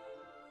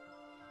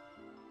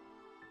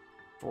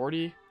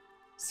 40,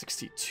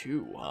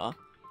 62, huh?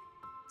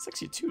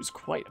 62 is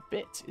quite a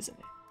bit, isn't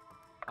it?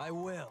 I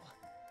will.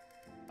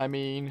 I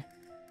mean,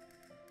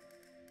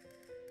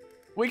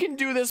 we can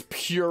do this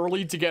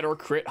purely to get our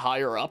crit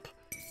higher up,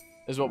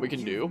 is what we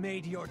can do.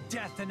 Made your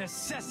death a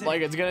necessity.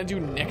 Like, it's gonna do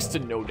next to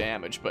no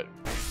damage, but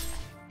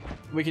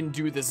we can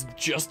do this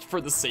just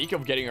for the sake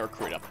of getting our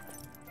crit up.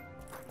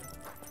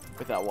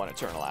 With that one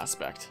eternal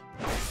aspect.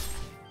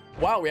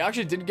 Wow, we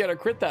actually didn't get a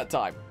crit that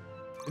time.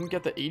 Didn't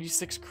get the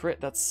 86 crit,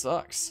 that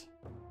sucks.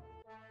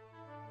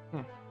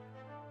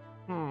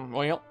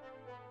 Well.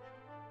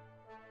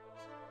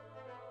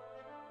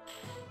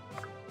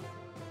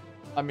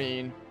 I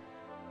mean,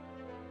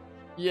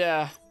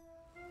 yeah.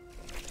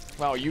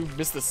 Wow, you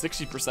missed the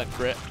 60%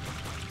 crit.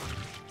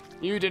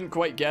 You didn't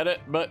quite get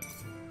it, but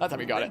that time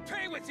you got it.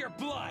 Pay with your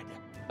blood.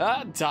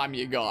 That time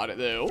you got it,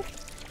 though.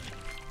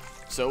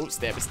 So,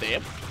 stab a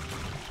stab.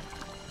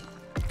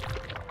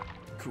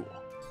 Cool.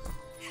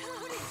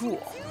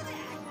 Cool.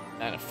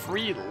 And a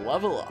free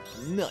level up.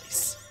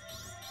 Nice.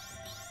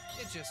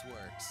 It just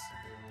works.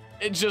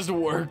 It just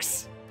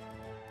works.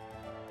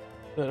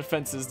 The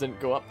defenses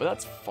didn't go up, but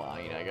that's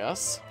fine, I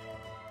guess.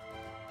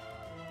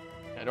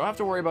 I don't have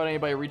to worry about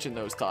anybody reaching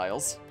those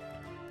tiles.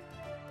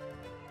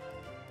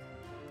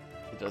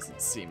 It doesn't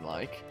seem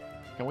like.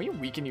 Can we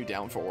weaken you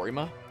down for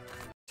Orima?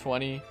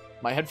 20.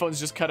 My headphones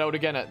just cut out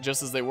again,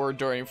 just as they were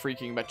during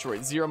freaking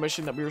Metroid Zero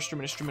mission that we were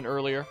streaming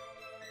earlier.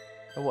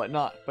 And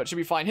whatnot, but it should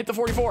be fine. Hit the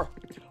 44.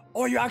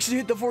 Oh, you actually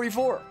hit the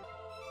 44.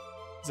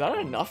 Is that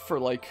enough for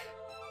like...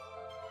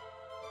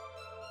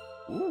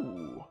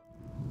 Ooh.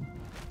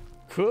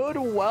 Could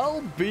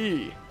well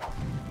be.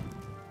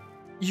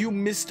 You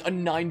missed a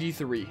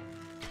 93.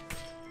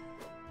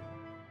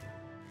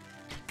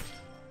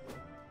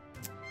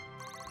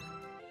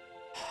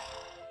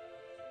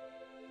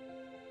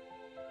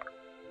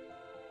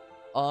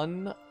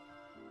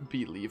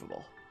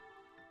 Unbelievable.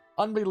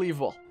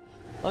 Unbelievable.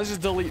 Let's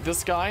just delete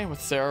this guy with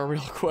Sarah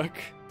real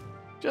quick.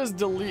 Just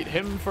delete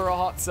him for a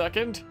hot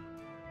second.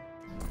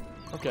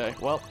 Okay,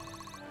 well.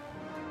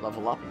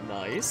 Level up.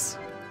 Nice.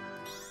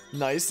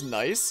 Nice,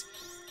 nice.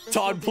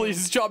 Todd,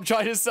 please stop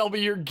trying to sell me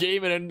your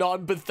game in a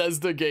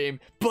non-Bethesda game.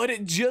 But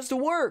it just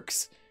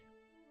works.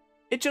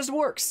 It just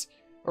works.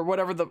 Or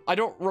whatever I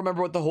don't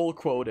remember what the whole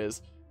quote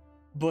is.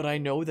 But I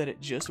know that it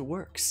just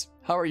works.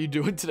 How are you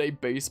doing today,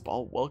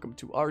 baseball? Welcome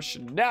to our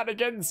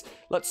shenanigans.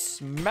 Let's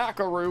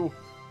smackaroo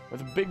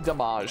with big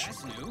damage.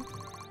 That's new.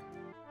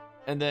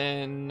 And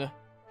then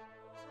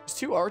there's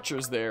 2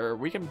 archers there.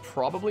 We can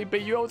probably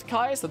bait you out with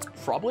Caius. That's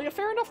probably a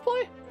fair enough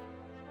play.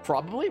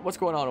 Probably. What's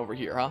going on over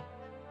here, huh?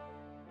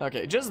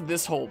 Okay, just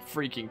this whole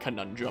freaking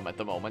conundrum at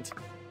the moment.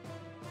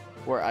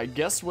 Where I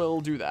guess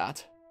we'll do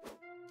that.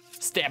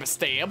 Stab a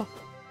stab.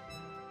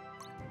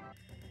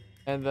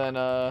 And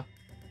then,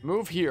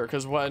 move here,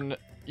 because when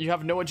you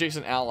have no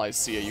adjacent allies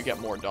see you get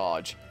more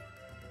dodge.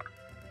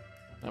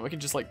 And we can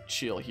just, like,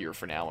 chill here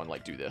for now and,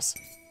 like, do this.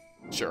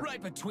 Sure.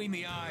 Right between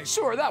the eyes.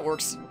 Sure, that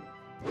works.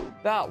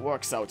 That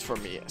works out for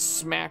me.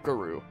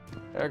 Smackaroo.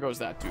 There goes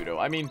that dudo.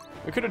 I mean,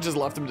 we could have just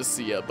left him to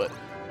see ya, but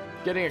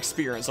getting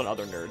experience on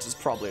other nerds is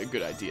probably a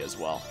good idea as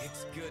well.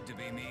 It's good to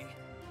be me.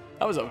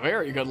 That was a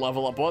very good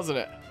level up, wasn't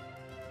it?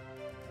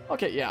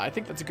 Okay, yeah, I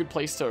think that's a good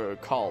place to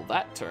call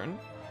that turn.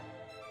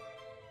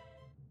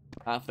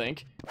 I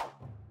think.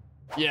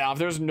 Yeah, if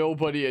there's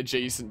nobody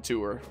adjacent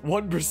to her,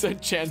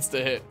 1% chance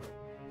to hit.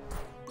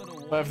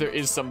 But if there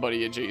is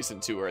somebody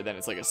adjacent to her, then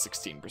it's like a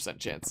 16%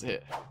 chance to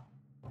hit.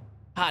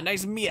 Ah,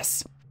 nice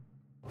miss.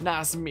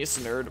 Nice miss,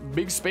 nerd.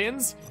 Big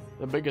spins?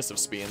 The biggest of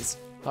spins.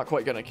 Not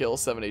quite gonna kill.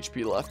 7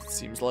 HP left, it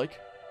seems like.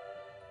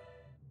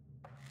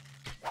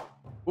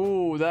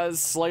 Ooh, that is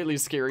slightly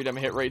scary to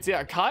hit rates.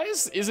 Yeah,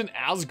 Caius isn't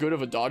as good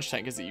of a dodge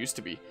tank as he used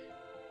to be.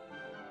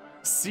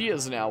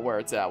 Sia's now where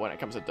it's at when it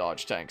comes to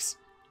dodge tanks.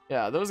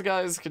 Yeah, those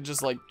guys can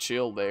just, like,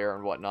 chill there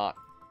and whatnot.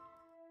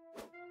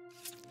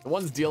 The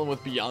ones dealing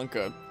with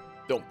Bianca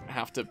don't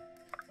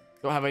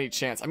have any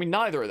chance. I mean,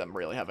 neither of them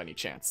really have any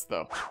chance,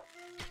 though.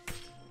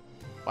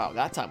 Wow,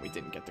 that time we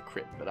didn't get the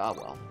crit, but ah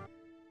well.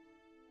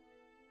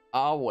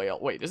 Ah well.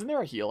 Wait, isn't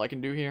there a heal I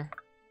can do here?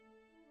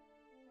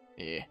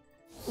 Yeah,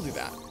 we'll do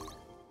that.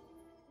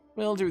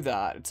 We'll do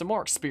that. It's some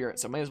more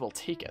experience, so may as well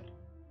take it.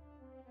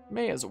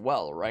 May as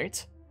well,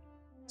 right?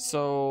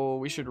 So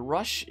we should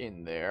rush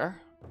in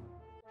there.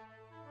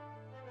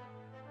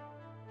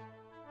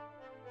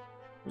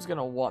 Who's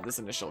gonna want this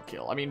initial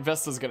kill? I mean,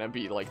 Vesta's gonna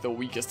be like the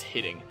weakest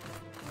hitting.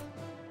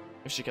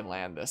 If she can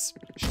land this.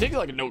 She takes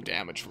like no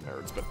damage from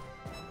nerds, but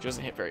she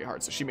doesn't hit very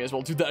hard, so she may as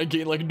well do that and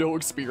gain like no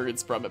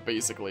experience from it,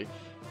 basically.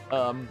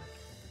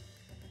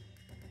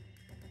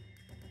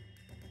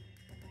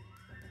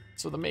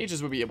 So the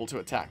mages would be able to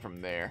attack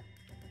from there.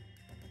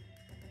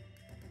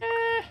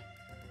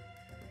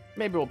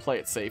 Maybe we'll play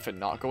it safe and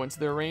not go into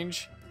their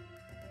range.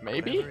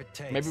 Maybe?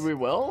 Maybe we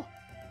will,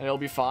 and it'll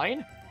be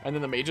fine. And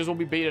then the mages will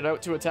be baited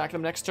out to attack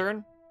them next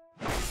turn.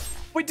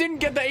 We didn't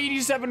get the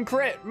 87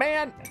 crit,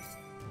 man!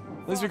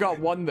 At least we got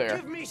 1 there.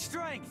 Give me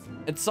strength.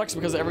 It sucks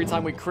because every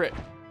time we crit,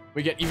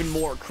 we get even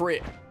more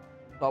crit.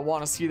 I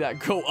want to see that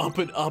go up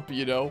and up,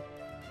 you know?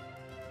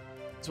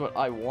 That's what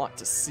I want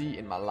to see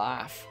in my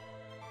life.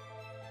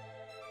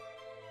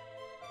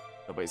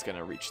 Nobody's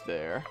gonna reach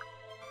there.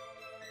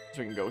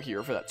 So we can go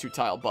here for that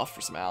 2-tile buff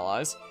for some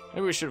allies.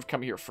 Maybe we should have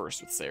come here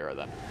first with Sarah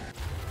then.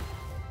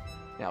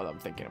 Now that I'm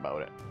thinking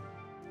about it.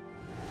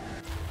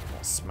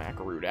 I'll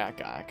smackaroo that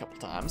guy a couple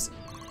times.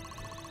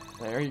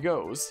 There he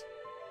goes.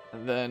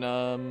 And then,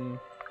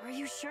 Are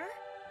you sure?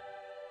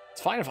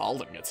 it's fine if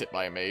Alden gets hit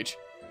by a mage.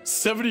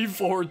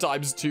 74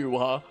 times 2,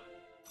 huh?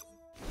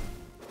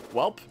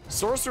 Welp,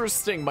 Sorcerer's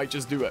Sting might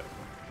just do it.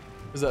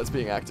 Because that's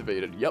being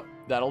activated. Yep,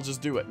 that'll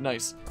just do it.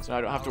 Nice. So now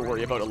I don't have to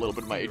worry about a little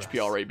bit of my HP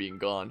already being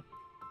gone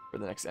for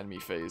the next enemy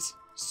phase.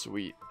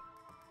 Sweet.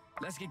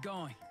 Let's get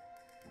going.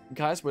 Can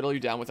Caius whittle you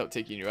down without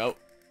taking you out?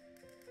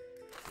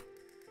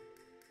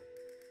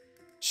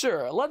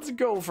 Sure, let's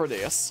go for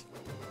this.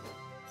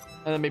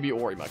 And then maybe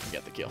Orima can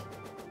get the kill.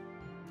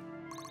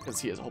 Because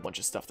he has a whole bunch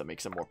of stuff that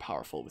makes him more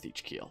powerful with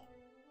each kill.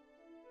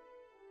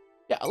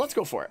 Yeah, let's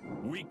go for it.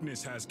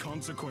 Weakness has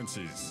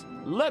consequences.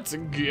 Let's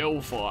go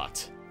for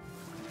it.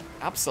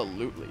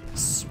 Absolutely.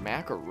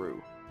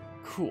 Smackaroo.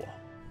 Cool.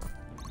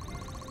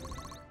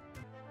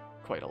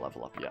 Quite a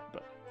level up yet,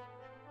 but...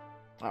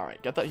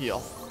 Alright, get that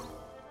heal.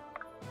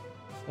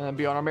 And then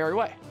be on our merry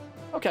way.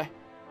 Okay.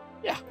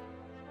 Yeah.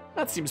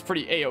 That seems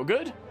pretty A-O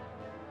good.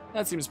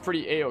 That seems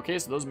pretty A-okay,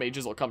 so those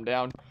mages will come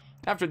down.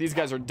 After these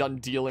guys are done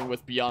dealing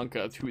with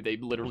Bianca, who they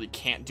literally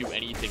can't do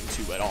anything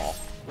to at all.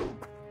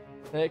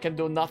 They can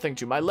do nothing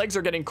to. My legs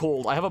are getting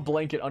cold. I have a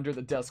blanket under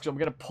the desk, so I'm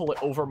gonna pull it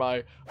over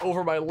my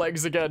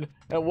legs again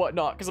and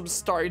whatnot, because I'm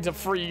starting to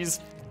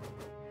freeze.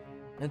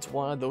 It's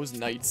one of those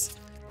nights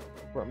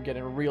where I'm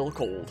getting real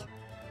cold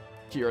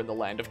here in the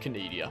land of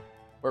Canada,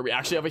 where we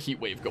actually have a heat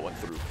wave going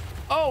through.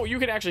 Oh, you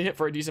can actually hit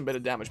for a decent bit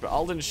of damage, but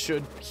Alden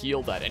should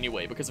heal that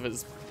anyway because of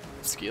his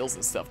skills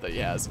and stuff that he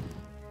has.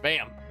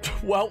 Bam.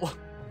 Well,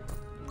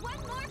 One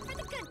more for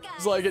the good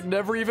guys. it's like it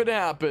never even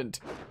happened.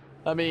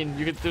 I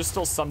mean, there's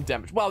still some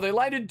damage. Wow, they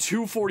landed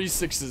 2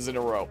 46s in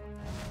a row.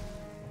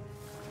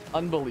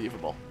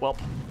 Unbelievable. Well,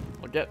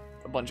 we'll get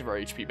a bunch of our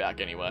HP back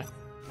anyway.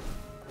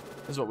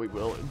 Is what we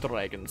will.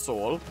 Dragon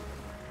Soul.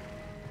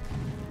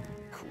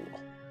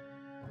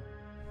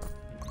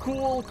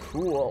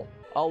 Cool.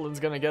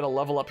 Alden's gonna get a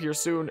level up here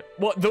soon.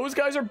 What? Those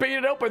guys are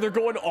baited out, but they're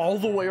going all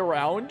the way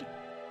around?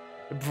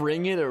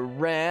 Bring it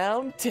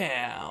around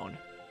town.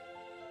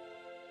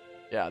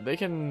 Yeah, they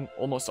can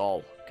almost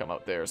all come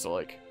out there, so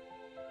like...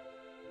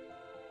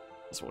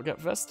 So we'll get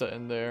Vesta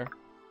in there.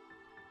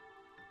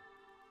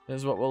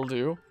 Is what we'll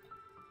do.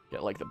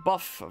 Get like the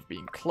buff of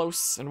being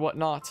close and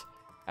whatnot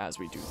as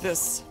we do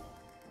this.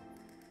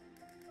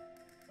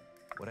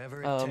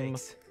 Whatever it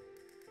takes.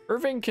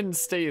 Irving can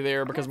stay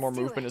there because more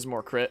movement is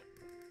more crit.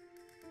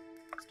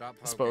 Stop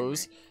I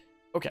suppose.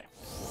 Okay.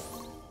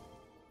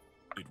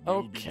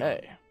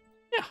 Okay.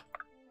 Yeah.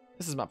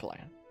 This is my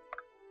plan.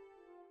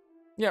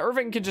 Yeah,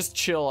 Irving can just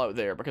chill out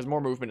there because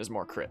more movement is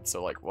more crit,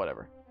 so like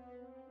whatever.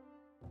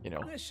 You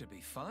know. This should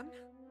be fun.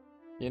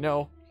 You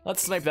know.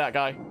 Let's snipe that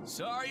guy.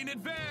 Sorry in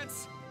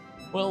advance.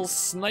 Well,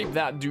 snipe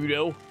that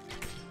dudo.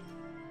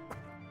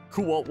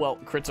 Cool. Well,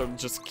 crits are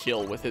just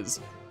kill with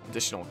his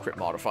additional crit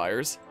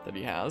modifiers that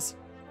he has.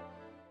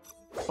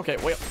 Okay,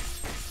 wait.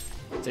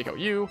 Take out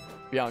you.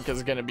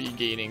 Bianca's gonna be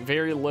gaining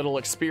very little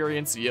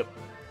experience. Yep.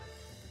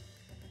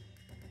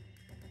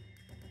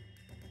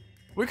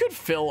 We could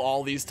fill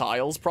all these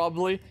tiles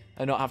probably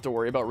and not have to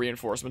worry about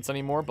reinforcements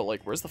anymore, but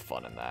like, where's the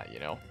fun in that, you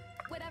know?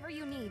 Whatever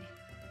you need.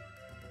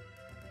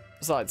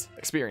 Besides,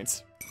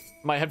 experience.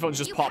 My headphones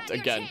just popped had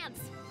your again. chance.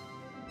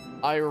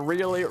 I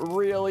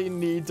really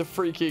need to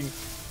freaking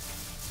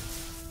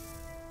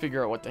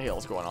figure out what the hell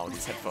is going on with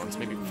these headphones.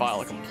 Maybe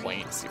file a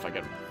complaint, see if I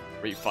get a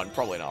refund.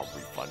 Probably not a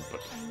refund,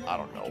 but I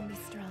don't know.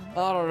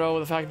 I don't know.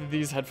 The fact that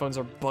these headphones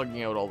are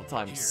bugging out all the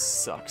time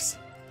sucks.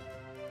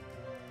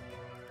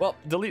 Well,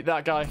 delete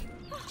that guy.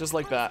 Just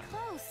like that.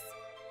 Close.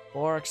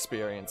 More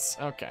experience.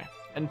 Okay.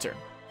 End turn.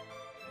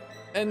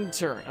 End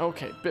turn.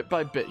 Okay, bit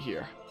by bit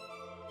here.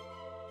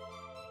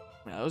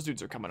 Yeah, those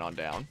dudes are coming on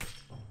down.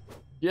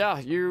 Yeah,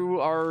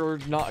 you are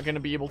not going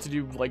to be able to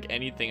do, like,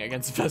 anything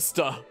against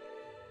Vesta.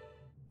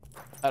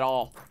 At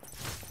all.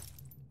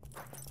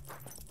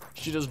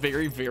 She does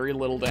very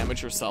little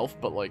damage herself,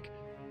 but, like,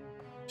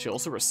 she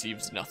also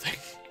receives nothing.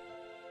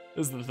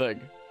 Is the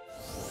thing.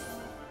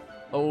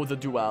 Oh, the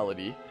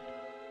duality.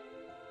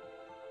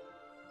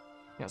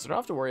 Yeah, so don't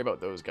have to worry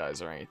about those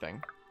guys or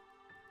anything.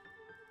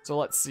 So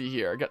let's see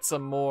here. Get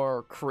some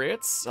more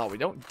crits. Oh, we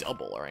don't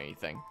double or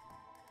anything.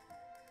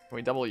 Can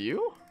we double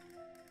you?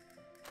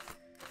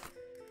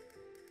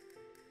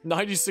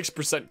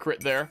 96% crit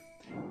there.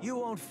 You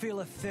won't feel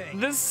a thing.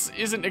 This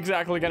isn't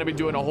exactly going to be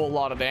doing a whole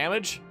lot of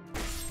damage.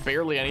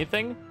 Barely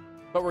anything.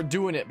 But we're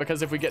doing it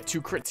because if we get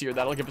 2 crits here,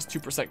 that'll give us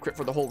 2% crit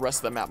for the whole rest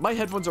of the map. My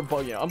headphones are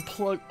bugging out. I'm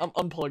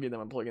unplugging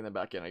them and plugging them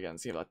back in again.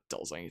 See if that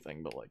does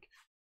anything, but like...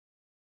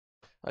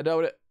 I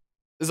doubt it.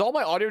 Is all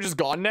my audio just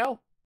gone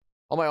now?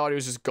 All my audio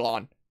is just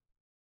gone.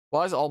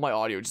 Why is all my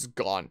audio just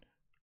gone?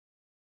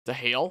 The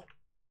hell?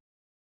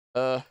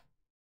 Let's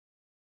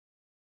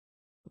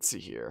see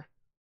here.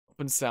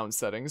 Open sound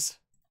settings.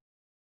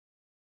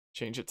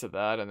 Change it to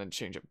that and then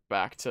change it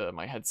back to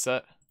my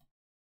headset.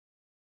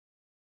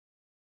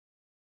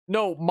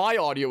 No, my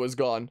audio is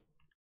gone.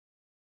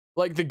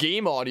 Like, the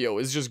game audio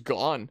is just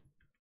gone.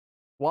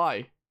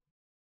 Why?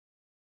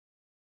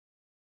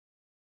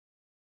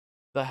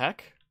 The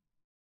heck?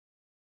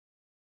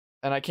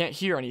 And I can't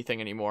hear anything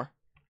anymore.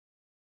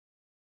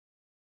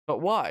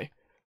 But why?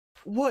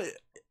 What?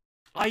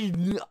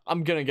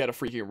 I'm gonna get a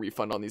freaking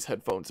refund on these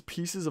headphones.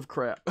 Pieces of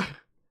crap.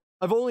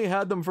 I've only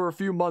had them for a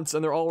few months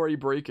and they're already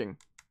breaking.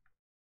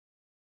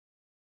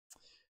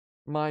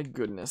 My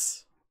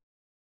goodness.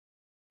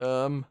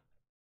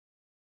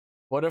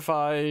 What if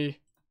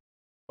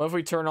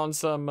we turn on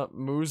some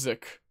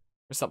music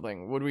or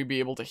something? Would we be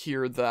able to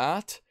hear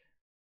that?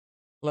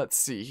 Let's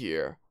see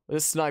here.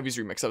 This is Snivy's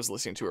remix I was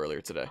listening to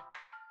earlier today.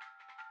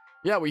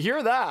 Yeah, we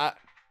hear that.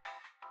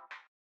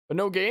 But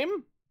no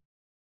game?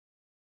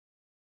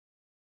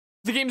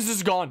 The game's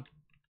just gone.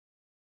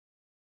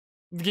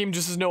 The game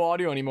just has no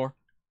audio anymore.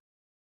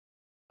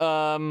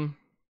 Wow.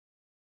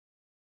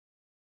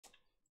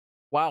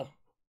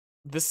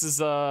 This is,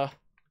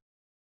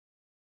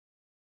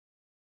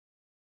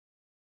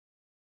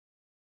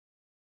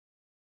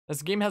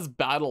 This game has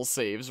battle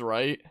saves,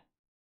 right?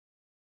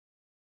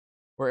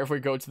 Where if we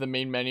go to the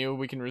main menu,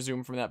 we can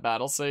resume from that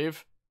battle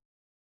save.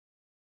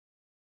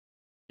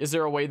 Is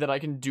there a way that I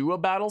can do a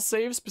battle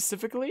save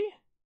specifically?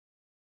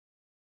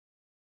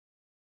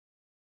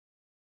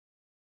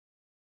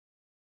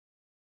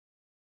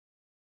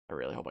 I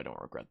really hope I don't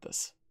regret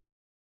this.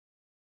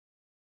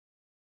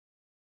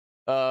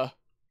 Why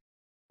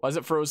is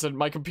it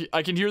frozen? I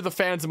can hear the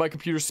fans of my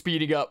computer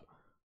speeding up.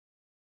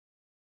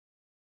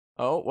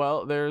 Oh,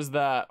 well, there's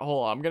that.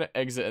 Hold on, I'm gonna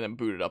exit and then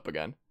boot it up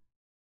again.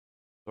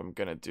 What I'm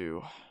gonna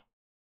do.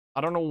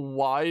 I don't know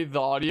why the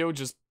audio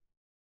just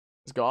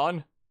It's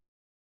gone.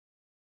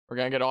 We're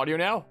gonna get audio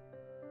now.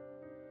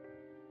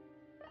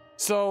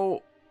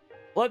 So,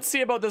 let's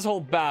see about this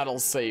whole battle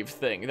save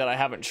thing that I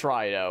haven't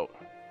tried out.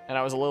 And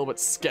I was a little bit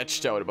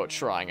sketched out about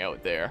trying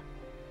out there.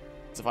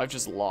 So if I've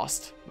just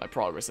lost my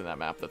progress in that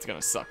map, that's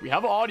gonna suck. We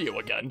have audio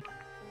again.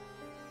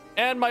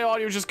 And my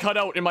audio just cut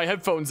out in my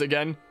headphones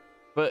again.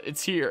 But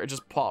it's here. It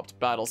just popped.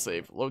 Battle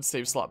save. Load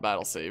save slot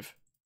battle save.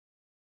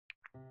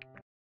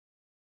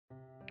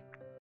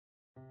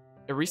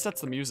 It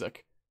resets the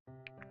music.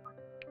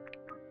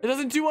 It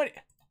doesn't do any...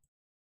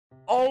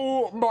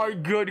 Oh my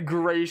good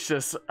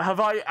gracious. Have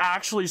I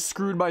actually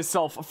screwed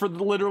myself for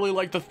literally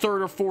like the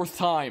third or fourth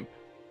time?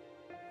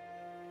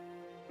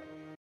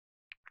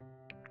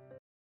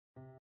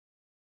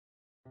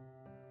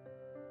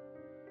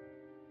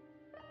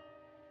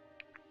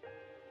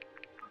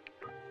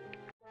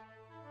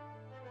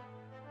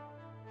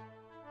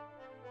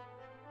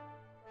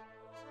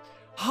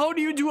 How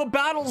do you do a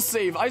battle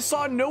save? I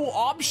saw no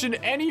option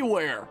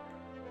anywhere.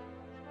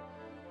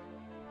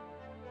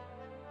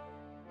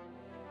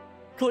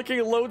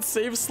 Clicking load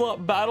save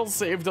slot battle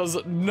save does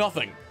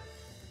nothing.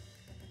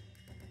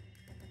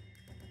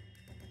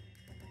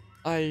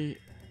 I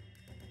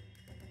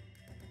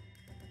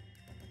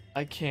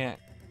can't.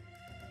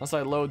 Unless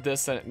I load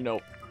this and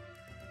nope.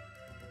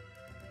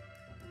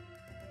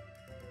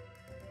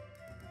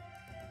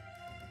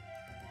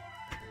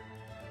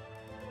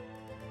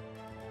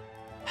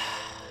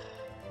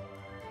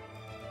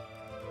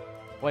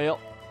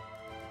 Well,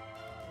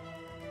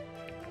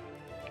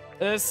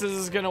 this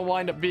is gonna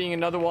wind up being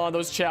another one of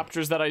those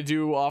chapters that I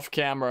do off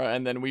camera,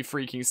 and then we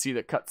freaking see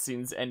the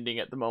cutscenes ending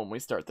at the moment we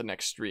start the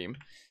next stream.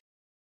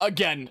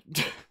 Again.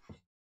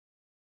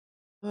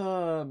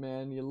 Oh,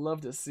 man, you love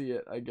to see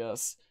it, I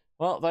guess.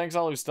 Well, thanks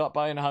all who stopped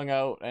by and hung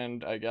out,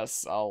 and I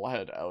guess I'll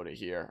head out of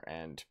here,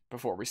 and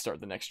before we start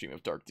the next stream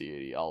of Dark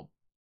Deity, I'll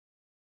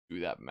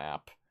do that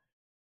map.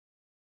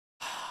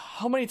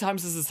 How many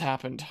times has this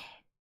happened?